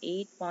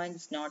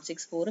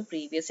 208.064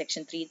 പ്രീവിയസ്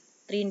സെക്ഷൻ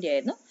 3ൻ്റെ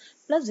ആയിരുന്നു,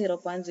 പ്ലസ്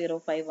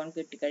 0.051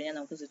 കിട്ടിക്കഴിഞ്ഞാൽ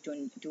നമുക്ക്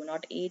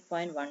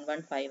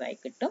 208.115 ആയി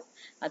കിട്ടും.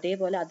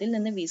 അതേപോലെ അതിൽ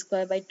നിന്ന്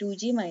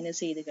v²/2g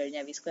മൈനസ് ചെയ്ത്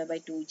കഴിഞ്ഞാൽ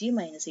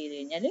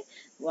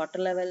വാട്ടർ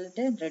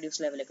ലെവലിൻ്റെ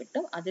റെഡ്യൂസ് ലെവൽ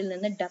കിട്ടും. അതിൽ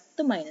നിന്ന്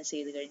ഡെപ്ത് മൈനസ്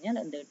ചെയ്ത് കഴിഞ്ഞാൽ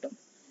എന്ത് കിട്ടും,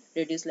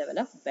 reduced level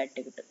of bed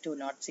കിട്ടും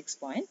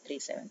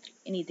 206.373.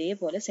 ഇനി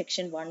ഇതേപോലെ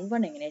സെക്ഷൻ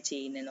 11 എങ്ങനെയാണ്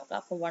ചെയ്യുന്നത് നോക്കാം.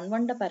 അപ്പോൾ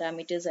 11ൻ്റെ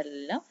പാരാമീറ്റേഴ്സ്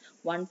എല്ലാം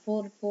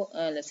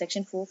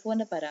സെക്ഷൻ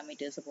 44ൻ്റെ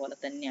പാരാമീറ്റേഴ്സ് പോലെ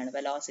തന്നെയാണ്,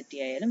 വെലോസിറ്റി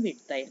ആയാലും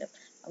വിഡ്ത്ത് ആയാലും.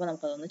 അപ്പോൾ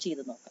നമുക്കതൊന്ന്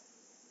ചെയ്ത് നോക്കാം.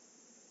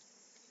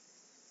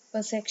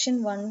 ഇപ്പോൾ സെക്ഷൻ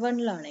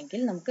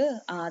 11ലാണെങ്കിൽ നമുക്ക്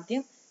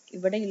ആദ്യം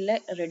ഇവിടെയുള്ള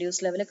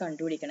റെഡ്യൂസ് ലെവൽ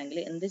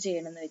കണ്ടുപിടിക്കണമെങ്കിൽ എന്ത്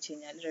ചെയ്യണമെന്ന് വെച്ച്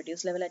കഴിഞ്ഞാൽ,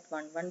 reduce level at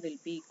 11 will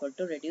be equal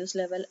to reduce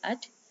level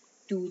at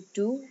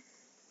 22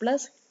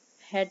 plus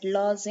head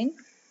loss in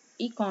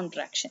ഈ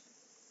കോൺട്രാക്ഷൻ.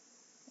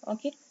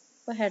 ഓക്കെ,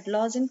 അപ്പോൾ ഹെഡ്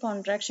ലോസ് ഇൻ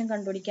കോൺട്രാക്ഷൻ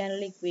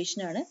കണ്ടുപിടിക്കാനുള്ള ഇക്വേഷൻ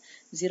ആണ്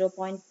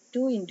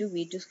 0.2 ×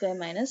 v²²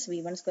 മൈനസ്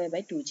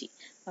v²/2g.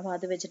 അപ്പോൾ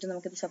അത് വെച്ചിട്ട്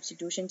നമുക്കിത്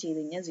സബ്സ്റ്റിറ്റ്യൂഷൻ ചെയ്ത്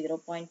കഴിഞ്ഞാൽ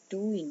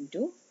 0.2 ×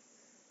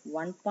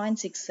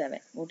 1.67.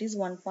 What is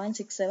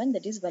 1.67?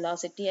 That is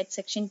velocity at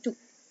section 2.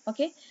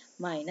 Okay,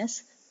 minus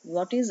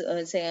what is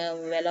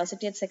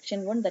velocity at section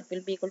 1? That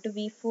will be equal to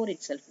v4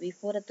 itself.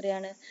 v4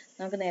 എത്രയാണ്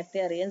നമുക്ക് നേരത്തെ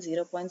അറിയാം,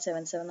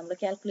 0.77 നമ്മൾ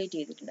കാൽക്കുലേറ്റ്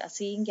ചെയ്തിട്ടുണ്ട്. ആ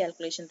സെയിം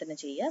കാൽക്കുലേഷൻ തന്നെ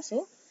ചെയ്യുക. So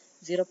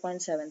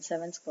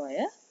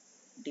 0.77²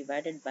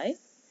 divided by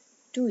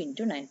 2 ×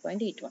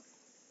 9.81.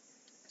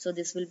 So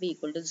this will be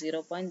equal to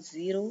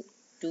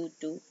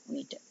 0.022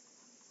 meter.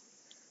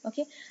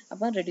 Okay,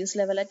 അപ്പോൾ reduce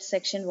level at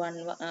section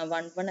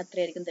 11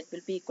 എത്രയായിരിക്കും, that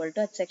will be equal to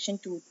at section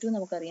 22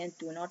 നമുക്കറിയാം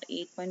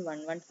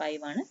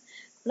 208.115 ആണ്,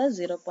 plus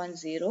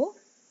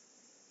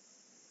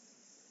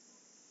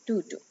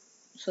 0.022.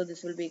 So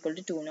this will be equal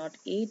to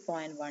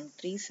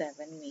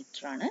 208.137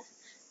 meter ആണ്.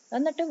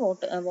 എന്നിട്ട്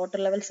water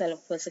level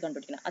surface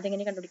കണ്ടുപിടിക്കണം.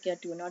 അതെങ്ങനെ കണ്ടുപിടിക്കുക,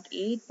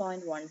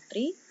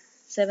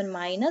 208.137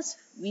 minus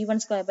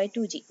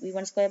v²/2g.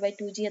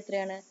 v²/2g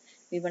എത്രയാണ്,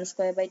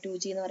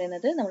 v²/2g എന്ന്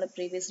പറയുന്നത് നമ്മൾ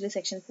പ്രീവിയസ്ലി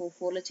സെക്ഷൻ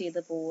 44 ചെയ്ത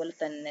പോലെ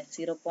തന്നെ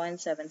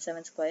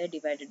 0.77²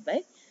 ഡിവൈഡഡ് ബൈ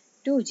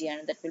 2g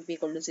ആണ്. That will be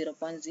equal to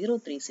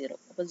 0.030.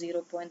 അപ്പോൾ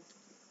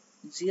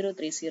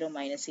 0.030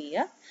 മൈനസ്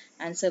ചെയ്യുക,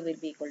 answer will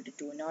be equal to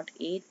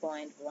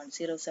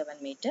 208.107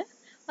 metre.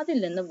 അതിൽ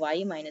നിന്ന് y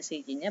മൈനസ്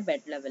ചെയ്ത് കഴിഞ്ഞാൽ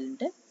ബെഡ്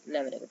ലെവലിൻ്റെ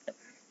ലെവൽ കിട്ടും,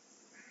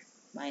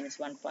 minus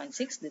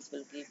 1.6. this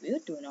will give you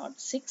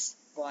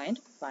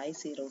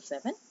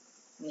 206.507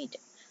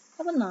 meter.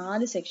 അപ്പോൾ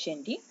 4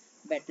 സെക്ഷൻ്റെയും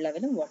ബെഡ്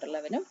ലെവലും വാട്ടർ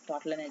ലെവലും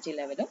ടോട്ടൽ എനർജി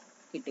ലെവലും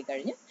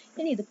കിട്ടിക്കഴിഞ്ഞു.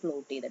 ഇനി ഇത്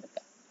പ്ലോട്ട്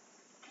ചെയ്തെടുക്കാം.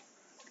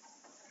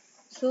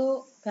 സോ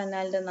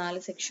കനാലിൻ്റെ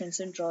 4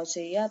 സെക്ഷൻസ് ഡ്രോ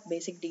ചെയ്യുക,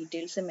 ബേസിക്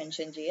ഡീറ്റെയിൽസ്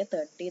മെൻഷൻ ചെയ്യുക,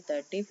 30,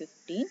 30,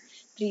 15,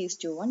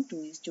 3:1,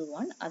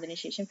 2:1,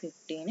 അതിനുശേഷം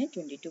 15,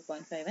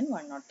 22.5 and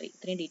 103.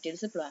 ഇത്രയും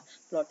ഡീറ്റെയിൽസ്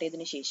പ്ലോട്ട്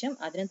ചെയ്തതിന് ശേഷം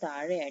അതിന്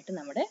താഴെയായിട്ട്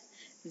നമ്മുടെ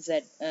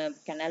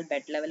കനാൽ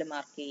ബെഡ് ലെവൽ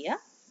മാർക്ക് ചെയ്യുക.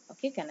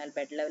 Okay, canal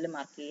bed level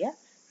mark ചെയ്യുക,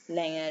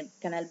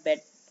 കനാൽ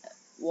ബെഡ്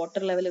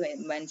വാട്ടർ ലെവൽ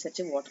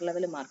അനുസരിച്ച് വാട്ടർ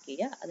ലെവൽ മാർക്ക്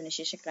ചെയ്യുക.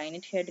 അതിനുശേഷം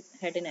കൈനറ്റ്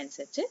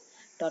ഹെഡിനനുസരിച്ച്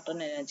total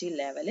energy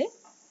level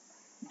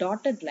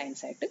dotted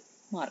lines ആയിട്ട്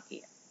മാർക്ക്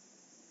ചെയ്യുക.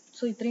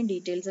 സോ ഇത്രയും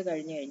ഡീറ്റെയിൽസ്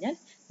കഴിഞ്ഞു കഴിഞ്ഞാൽ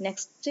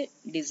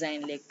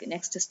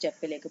നെക്സ്റ്റ്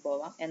സ്റ്റെപ്പിലേക്ക്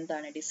പോവാം.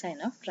 എന്താണ് ഡിസൈൻ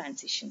ഓഫ്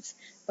ട്രാൻസിഷൻസ്.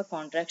 ഇപ്പോൾ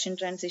കോൺട്രാക്ഷൻ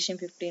ട്രാൻസിഷൻ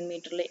 15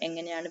 മീറ്ററിൽ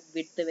എങ്ങനെയാണ്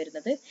വിഡ്ത്ത്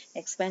വരുന്നത്,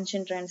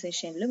 എക്സ്പാൻഷൻ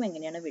ട്രാൻസിഷനിലും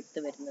എങ്ങനെയാണ് വിഡ്ത്ത്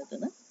വരുന്നത്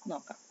എന്ന്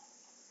നോക്കാം.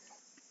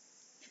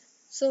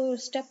 So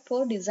step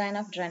 4 design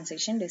of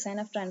transition. Design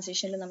of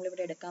ട്രാൻസിഷനിൽ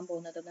നമ്മളിവിടെ എടുക്കാൻ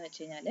പോകുന്നതെന്ന്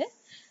വെച്ച് കഴിഞ്ഞാൽ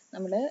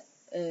നമ്മൾ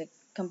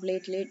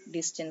കംപ്ലീറ്റ്ലി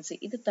ഡിസ്റ്റൻസ്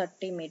ഇത്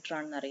 30 മീറ്റർ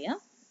ആണെന്ന് അറിയാം.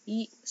 ഈ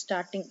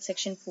സ്റ്റാർട്ടിങ്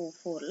സെക്ഷൻ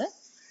 4-4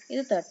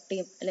 ഇത് 30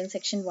 അല്ലെങ്കിൽ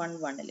സെക്ഷൻ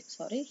 1-1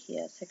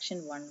 സെക്ഷൻ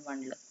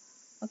 1-1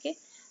 ഓക്കെ,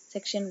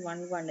 സെക്ഷൻ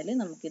 1-1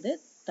 നമുക്കിത്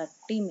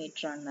 30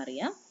 മീറ്റർ ആണെന്ന്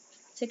അറിയാം.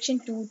 സെക്ഷൻ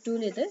 2-2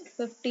 ഇത്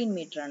 15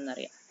 മീറ്റർ ആണെന്ന്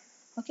അറിയാം.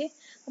 ഓക്കെ,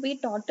 അപ്പോൾ ഈ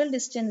ടോട്ടൽ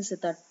ഡിസ്റ്റൻസ്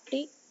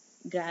 30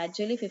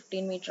 ഗ്രാജുവലി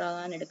 15 മീറ്റർ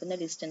ആകാൻ എടുക്കുന്ന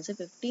ഡിസ്റ്റൻസ്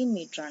 15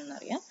 മീറ്റർ ആണെന്ന്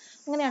അറിയാം.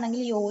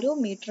 അങ്ങനെയാണെങ്കിൽ ഈ ഓരോ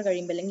മീറ്റർ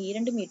കഴിയുമ്പോൾ അല്ലെങ്കിൽ ഈ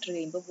 2 മീറ്റർ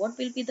കഴിയുമ്പോൾ what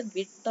will be the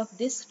width of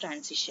this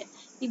transition,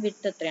 ഈ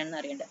വിഡ്ത്ത് എത്രയാണെന്ന്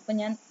അറിയേണ്ടത്. അപ്പോൾ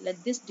ഞാൻ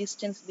let this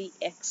distance B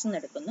X എന്ന്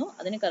എടുക്കുന്നു.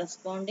 അതിന്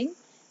corresponding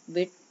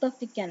width of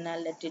the canal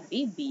let it be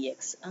bx.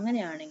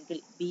 അങ്ങനെയാണെങ്കിൽ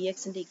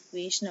bxന്റെ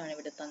ഇക്വേഷൻ ആണ്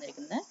ഇവിടെ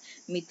തന്നിരിക്കുന്നത്.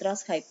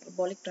 മിത്രാസ്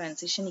ഹൈപ്പർബോളിക്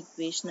ട്രാൻസിഷൻ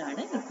ഇക്വേഷൻ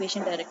ആണ്.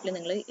 ഇക്വേഷൻ ഡയറക്റ്റ്ലി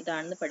നിങ്ങൾ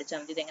ഇതാണെന്ന് പഠിച്ചാൽ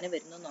മതി, ഇത് എങ്ങനെ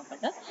വരുന്നു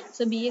നോക്കണ്ട.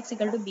 So bx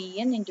equal to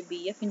bn into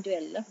bf into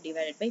lf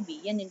divided by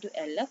bn into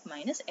lf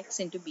minus x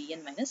into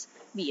bn minus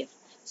bf.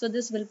 So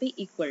this will be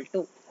equal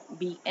to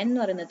bn എന്ന്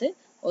പറയുന്നത്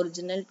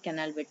ഒറിജിനൽ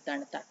കനാൽ വിഡ്ത്ത്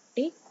ആണ്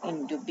 30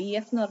 into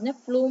bf എന്ന് പറഞ്ഞാൽ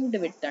ഫ്ലൂംഡ്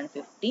width ആണ്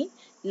 15.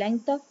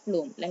 Length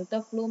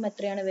of flume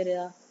എത്രയാണ് വരിക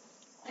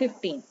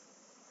 15.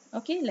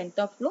 Okay, length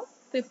of flume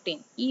 15.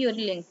 ഈ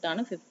ഒരു ലെങ്ത്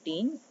ആണ് 15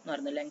 എന്ന്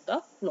പറയുന്നത് ലെങ്ത്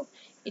ഓഫ് ഫ്ലൂം.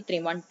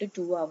 ഇത്രയും 1 to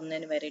 2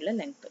 ആവുന്നതിന് വരെയുള്ള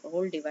length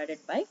all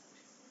divided by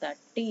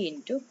 30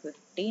 into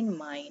 15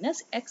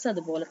 minus X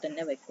അതുപോലെ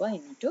തന്നെ വെക്കുക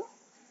ഇൻറ്റു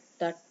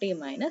 30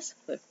 മൈനസ്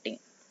 15.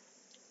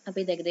 അപ്പോൾ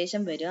ഇത്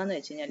ഏകദേശം വരിക എന്ന്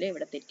വെച്ച് കഴിഞ്ഞാൽ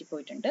ഇവിടെ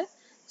തെറ്റിപ്പോയിട്ടുണ്ട്.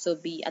 സോ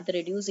അത്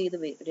റെഡ്യൂസ് ചെയ്ത്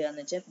വരിക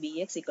എന്ന് വെച്ചാൽ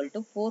bx equal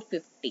to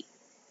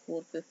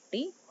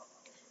 450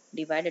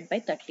 divided by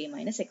 30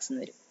 minus X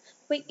എന്ന് വരും.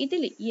 അപ്പോൾ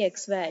ഇതിൽ ഈ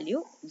എക്സ് വാല്യൂ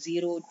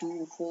 0, 2,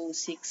 4,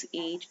 6,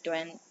 8,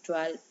 10,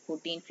 12,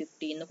 14,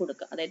 15 എന്ന്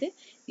കൊടുക്കുക. അതായത്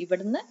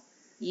ഇവിടുന്ന്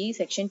ഈ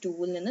സെക്ഷൻ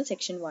 2-ൽ നിന്ന്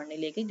സെക്ഷൻ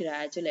 1-ലേക്ക്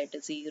ഗ്രാജുവൽ ആയിട്ട്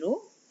 0,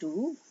 2,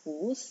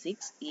 4,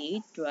 6,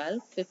 8, 12,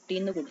 15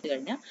 എന്ന് കൊടുത്തു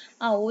കഴിഞ്ഞാൽ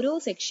ആ ഓരോ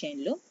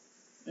സെക്ഷനിലും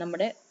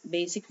നമ്മുടെ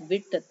ബേസിക്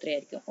വിഡ്ത്ത്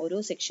എത്രയായിരിക്കും, ഓരോ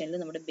സെക്ഷനിലും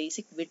നമ്മുടെ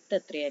ബേസിക് വിഡ്ത്ത്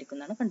എത്രയായിരിക്കും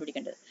എന്നാണ്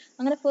കണ്ടുപിടിക്കേണ്ടത്.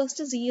 അങ്ങനെ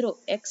ഫസ്റ്റ് 0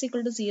 x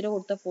equal to 0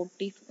 കൊടുത്ത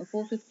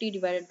 450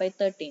 ഡിവൈഡഡ് ബൈ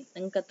 13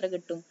 നിങ്ങൾക്ക് എത്ര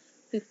കിട്ടും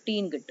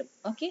 15 കിട്ടും.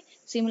 Okay,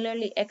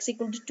 similarly x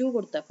equal to 2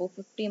 കൊടുത്താൽ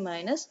 450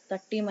 minus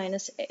 30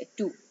 minus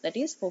 2 that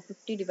is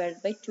 450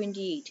 divided by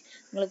 28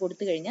 നിങ്ങൾ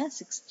കൊടുത്തു കഴിഞ്ഞാൽ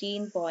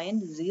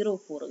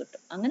 16.04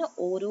 കിട്ടും. അങ്ങനെ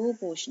ഓരോ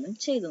പോർഷനും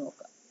ചെയ്ത്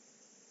നോക്കുക.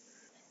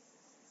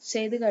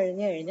 ചെയ്ത്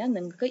കഴിഞ്ഞു കഴിഞ്ഞാൽ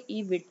നിങ്ങൾക്ക് ഈ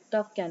width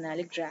of canal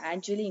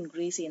gradually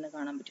increase ചെയ്യുന്ന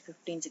കാണാൻ പറ്റും.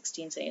 15,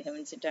 16,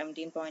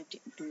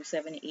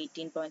 17.27,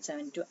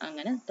 18.72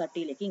 അങ്ങനെ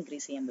 30-ലേക്ക്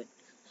ഇൻക്രീസ് ചെയ്യാൻ പറ്റും.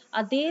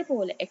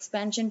 അതേപോലെ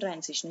എക്സ്പാൻഷൻ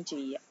ട്രാൻസിഷൻ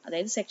ചെയ്യുക.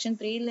 അതായത് സെക്ഷൻ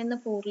 3-ൽ നിന്ന്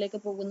 4-ലേക്ക്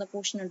പോകുന്ന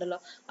പോർഷൻ ഉണ്ടല്ലോ,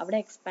 അവിടെ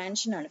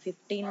എക്സ്പാൻഷൻ ആണ്.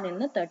 15-ൽ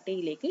നിന്ന്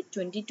 30-ലേക്ക്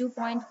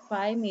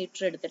 22.5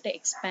 മീറ്റർ എടുത്തിട്ട്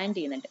എക്സ്പാൻഡ്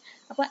ചെയ്യുന്നുണ്ട്.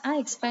 അപ്പോൾ ആ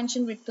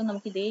എക്സ്പാൻഷൻ വിഡ്ത്ത്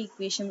നമുക്ക് ഇതേ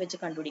ഇക്വേഷൻ വെച്ച്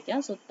കണ്ടുപിടിക്കാം.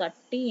 സോ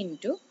 30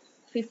 into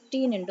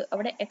 15 into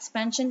അവിടെ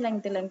എക്സ്പാൻഷൻ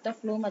ലെങ്ത് ഓഫ്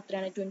ഫ്ലൂം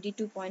എത്രയാണ്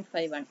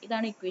 22.5 ആണ്.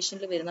 ഇതാണ്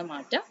ഇക്വേഷനിൽ വരുന്ന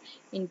മാറ്റം.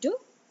 Into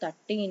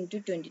 30 into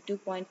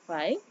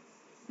 22.5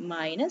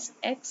 minus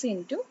X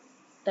into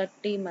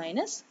 30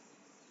 minus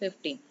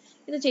 15.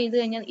 ഇത് ചെയ്ത്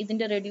കഴിഞ്ഞാൽ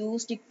ഇതിന്റെ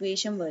റെഡ്യൂസ്ഡ്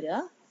ഇക്വേഷൻ വരിക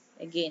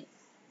again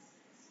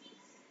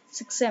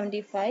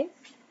 675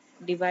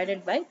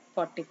 divided by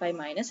 45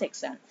 minus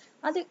X ആണ്.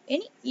 അത്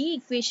ഇനി ഈ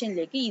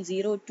ഇക്വേഷനിലേക്ക് ഈ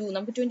 0, 2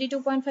 നമുക്ക്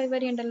 22.5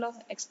 വരെ ഉണ്ടല്ലോ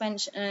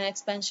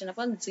എക്സ്പാൻഷൻ.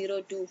 അപ്പോൾ 0,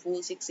 2,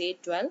 4, 6, 8,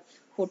 12,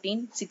 14,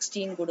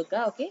 16 കൊടുക്കുക.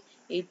 ഓക്കെ,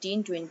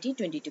 18, 20,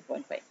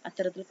 22.5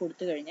 അത്തരത്തിൽ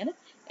കൊടുത്തു കഴിഞ്ഞാൽ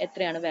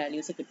എത്രയാണ്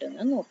വാല്യൂസ്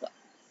കിട്ടുന്നത് നോക്കുക.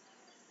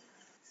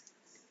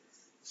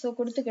 സോ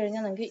കൊടുത്തു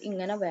കഴിഞ്ഞാൽ നമുക്ക്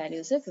ഇങ്ങനെ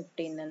വാല്യൂസ്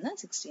 15 നിന്ന്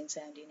 16,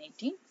 17,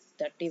 18,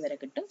 30 വരെ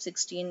കിട്ടും.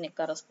 16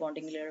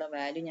 കറസ്പോണ്ടിങ്ങിലുള്ള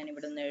വാല്യൂ ഞാൻ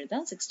ഇവിടെ നിന്ന്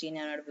എഴുതാം. 16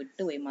 ഞാൻ അവിടെ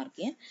വിട്ടുപോയി മാർക്ക്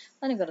ചെയ്യാം.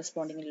 അതിന്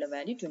കറസ്പോണ്ടിങ്ങിലുള്ള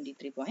വാല്യൂ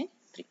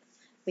 23.3.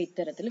 അപ്പോൾ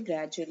ഇത്തരത്തിൽ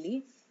ഗ്രാജുവലി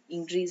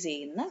ഇൻക്രീസ്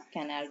ചെയ്യുന്ന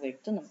കനാൽ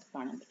വിഡ്ത്ത് നമുക്ക്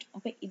കാണാൻ പറ്റും.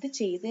 അപ്പോൾ ഇത്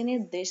ചെയ്തതിന്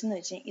ഉദ്ദേശം എന്ന്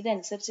വെച്ചാൽ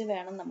ഇതനുസരിച്ച്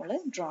വേണം നമ്മൾ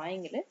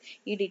ഡ്രോയിങ്ങിൽ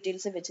ഈ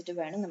ഡീറ്റെയിൽസ് വെച്ചിട്ട്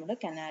വേണം നമ്മൾ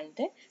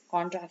കനാലിൻ്റെ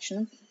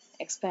കോൺട്രാക്ഷനും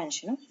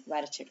എക്സ്പാൻഷനും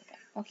വരച്ചെടുക്കാൻ.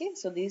 Okay,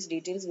 so these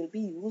details will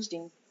be used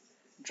in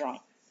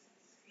drawing.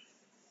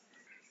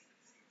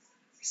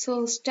 So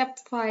step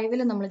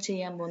 5-ൽ നമ്മൾ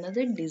ചെയ്യാൻ പോകുന്നത്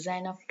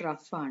ഡിസൈൻ ഓഫ്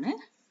ട്രഫ് ആണ്.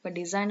 അപ്പോൾ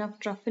ഡിസൈൻ ഓഫ്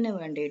ട്രഫിന്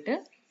വേണ്ടിയിട്ട്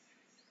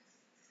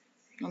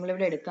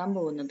നമ്മളിവിടെ എടുക്കാൻ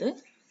പോകുന്നത്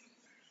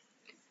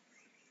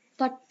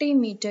 30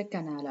 മീറ്റർ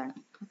കനാലാണ്.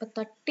 അപ്പോൾ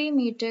 30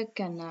 മീറ്റർ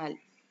കനാൽ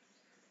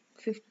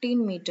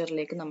 15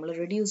 മീറ്ററിലേക്ക് നമ്മൾ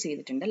റെഡ്യൂസ്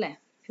ചെയ്തിട്ടുണ്ട് അല്ലേ?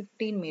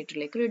 15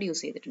 മീറ്ററിലേക്ക്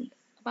റെഡ്യൂസ് ചെയ്തിട്ടുണ്ട്.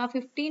 അപ്പോൾ ആ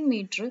 15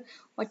 മീറ്റർ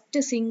ഒറ്റ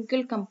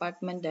സിംഗിൾ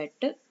കമ്പാർട്ട്മെൻ്റ്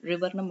ആയിട്ട്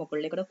റിവറിന്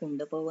മുകളിലേക്കൂടെ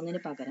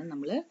കൊണ്ടുപോകുന്നതിന് പകരം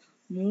നമ്മൾ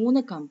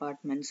 3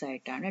 കമ്പാർട്ട്മെൻറ്റ്സ്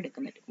ആയിട്ടാണ്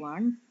എടുക്കുന്നത്.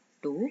 1,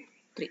 2,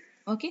 3.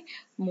 ഓക്കെ,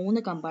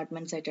 3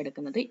 കമ്പാർട്ട്മെൻറ്റ്സ് ആയിട്ട്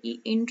എടുക്കുന്നത്. ഈ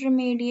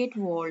intermediate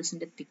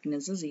വാൾസിൻ്റെ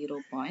thickness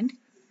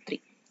 0.3,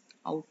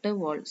 outer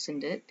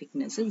വാൾസിൻ്റെ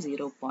thickness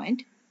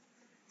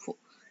 0.4.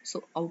 So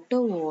outer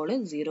wall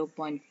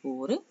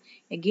 0.4,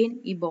 again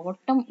ഈ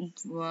bottom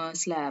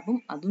slabും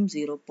അതും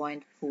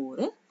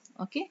 0.4.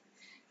 okay,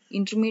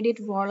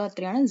 intermediate wall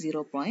എത്രയാണ്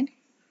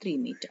 0.3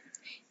 meter.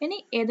 ഇനി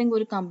ഏതെങ്കിലും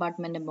ഒരു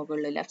കമ്പാർട്ട്മെന്റ്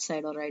മുകളിൽ left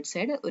side or right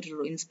side ഒരു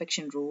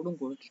ഇൻസ്പെക്ഷൻ റോഡും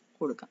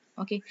കൊടുക്കാം.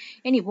 ഓക്കെ,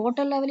 ഇനി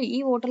വാട്ടർ ലെവൽ, ഈ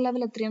വാട്ടർ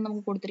ലെവൽ എത്രയാണ്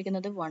നമുക്ക്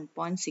കൊടുത്തിരിക്കുന്നത്?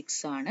 1.6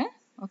 ആണ്.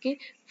 ഓക്കെ,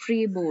 ഫ്രീ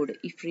ബോർഡ്,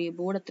 ഈ ഫ്രീ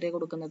ബോർഡ് എത്രയാണ്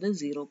കൊടുക്കുന്നത്?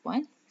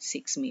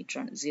 0.6 മീറ്റർ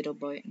ആണ്.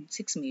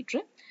 0.6 മീറ്റർ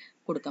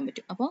കൊടുക്കാൻ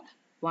പറ്റും. അപ്പോൾ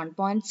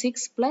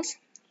 1.6 പ്ലസ്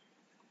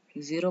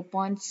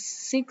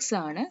 0.6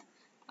 ആണ്.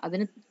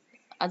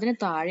 അതിന്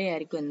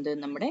താഴെയായിരിക്കും എന്ത്?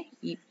 നമ്മുടെ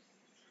ഈ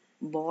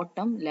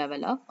bottom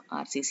level of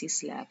RCC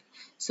slab.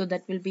 So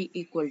that will be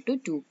equal to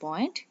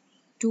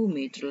 2.2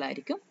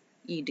 മീറ്ററിലായിരിക്കും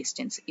ഈ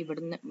ഡിസ്റ്റൻസ്.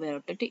 ഇവിടുന്ന്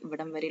വേറിട്ടിട്ട്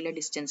ഇവിടം വരെയുള്ള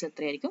ഡിസ്റ്റൻസ്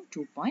എത്രയായിരിക്കും?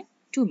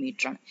 2.2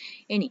 മീറ്റർ ആണ്.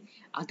 ഇനി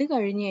അത്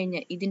കഴിഞ്ഞ്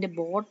കഴിഞ്ഞാൽ ഇതിൻ്റെ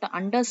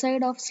അണ്ടർ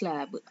സൈഡ് ഓഫ്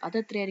സ്ലാബ് അത്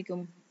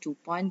എത്രയായിരിക്കും?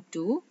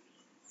 2.2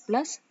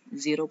 പ്ലസ്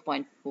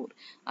 0.4.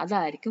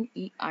 അതായിരിക്കും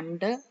ഈ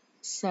under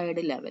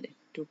side level.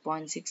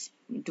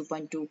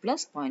 2.2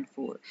 plus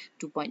 0.4,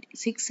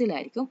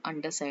 2.6ലായിരിക്കും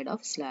under side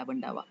of slab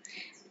ഉണ്ടാവുക.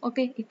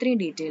 ഓക്കെ, ഇത്രയും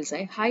ഡീറ്റെയിൽസ്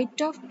ആയി.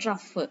 ഹൈറ്റ് ഓഫ്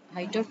ട്രഫ്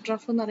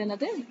എന്ന്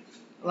പറയുന്നത്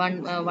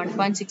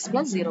 1.6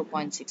 പ്ലസ്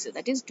 0.6,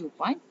 ദാറ്റ് ഈസ്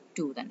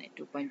 2.2 തന്നെ,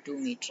 2.2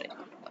 മീറ്റർ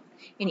ആയിരിക്കും.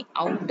 ഇനി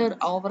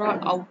ഓവറോൾ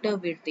ഔട്ടർ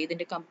വിഡ്ത്ത്,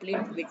 ഇതിൻ്റെ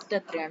കംപ്ലീറ്റ് വിഡ്ത്ത്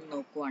എത്രയാണെന്ന്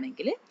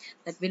നോക്കുവാണെങ്കിൽ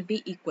that will be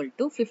equal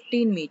to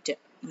 15 metre.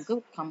 നമുക്ക്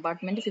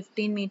കമ്പാർട്ട്മെന്റ്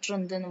 15 മീറ്റർ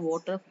എന്തെന്ന്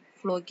വാട്ടർ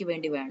ഫ്ലോയ്ക്ക്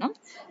വേണ്ടി വേണം,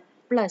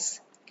 plus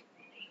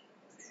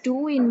 2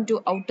 into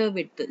outer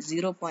width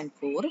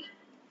 0.4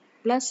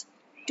 plus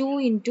 2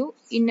 into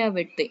inner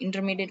width,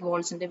 intermediate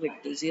walls in the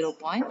width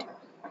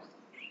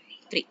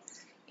 0.3.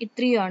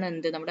 ഇത്രയാണ്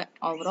എന്ത്? നമ്മുടെ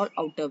overall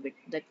outer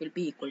width, that will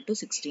be equal to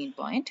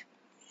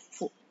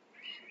 16.4.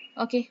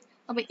 okay,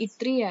 അപ്പോൾ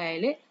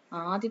ഇത്രയായാൽ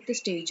ആദ്യത്തെ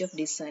stage of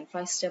design,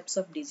 first steps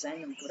of design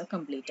നമുക്കിവിടെ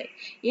complete ആയി.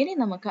 ഇനി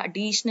നമുക്ക്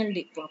അഡീഷണൽ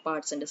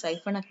പാർട്സ് ഉണ്ട്.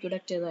 സൈഫൺ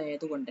അക്യൂഡക്റ്റ്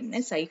ആയതുകൊണ്ട് തന്നെ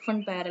സൈഫൺ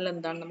പാരൽ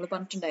എന്താണെന്ന് നമ്മൾ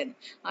പറഞ്ഞിട്ടുണ്ടായിരുന്നു.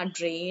 ആ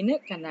ഡ്രെയിന്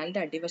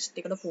കനാലിൻ്റെ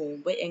അടിവശത്തേക്കൂടെ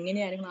പോകുമ്പോൾ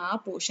എങ്ങനെയായിരുന്നു ആ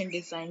പോർഷൻ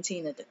ഡിസൈൻ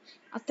ചെയ്യുന്നത്,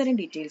 അത്തരം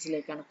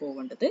ഡീറ്റെയിൽസിലേക്കാണ്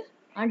പോകേണ്ടത്.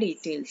 ആ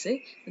ഡീറ്റെയിൽസ്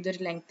ഇതൊരു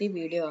ലെങ്തി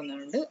വീഡിയോ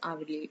ആകുന്നുണ്ട്. ആ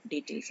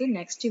ഡീറ്റെയിൽസ്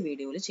നെക്സ്റ്റ്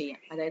വീഡിയോയിൽ ചെയ്യാം.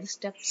 അതായത്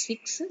സ്റ്റെപ്പ്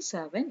 6,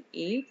 7,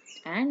 8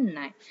 ആൻഡ്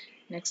 9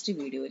 നെക്സ്റ്റ്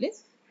വീഡിയോയിൽ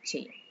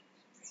ചെയ്യാം.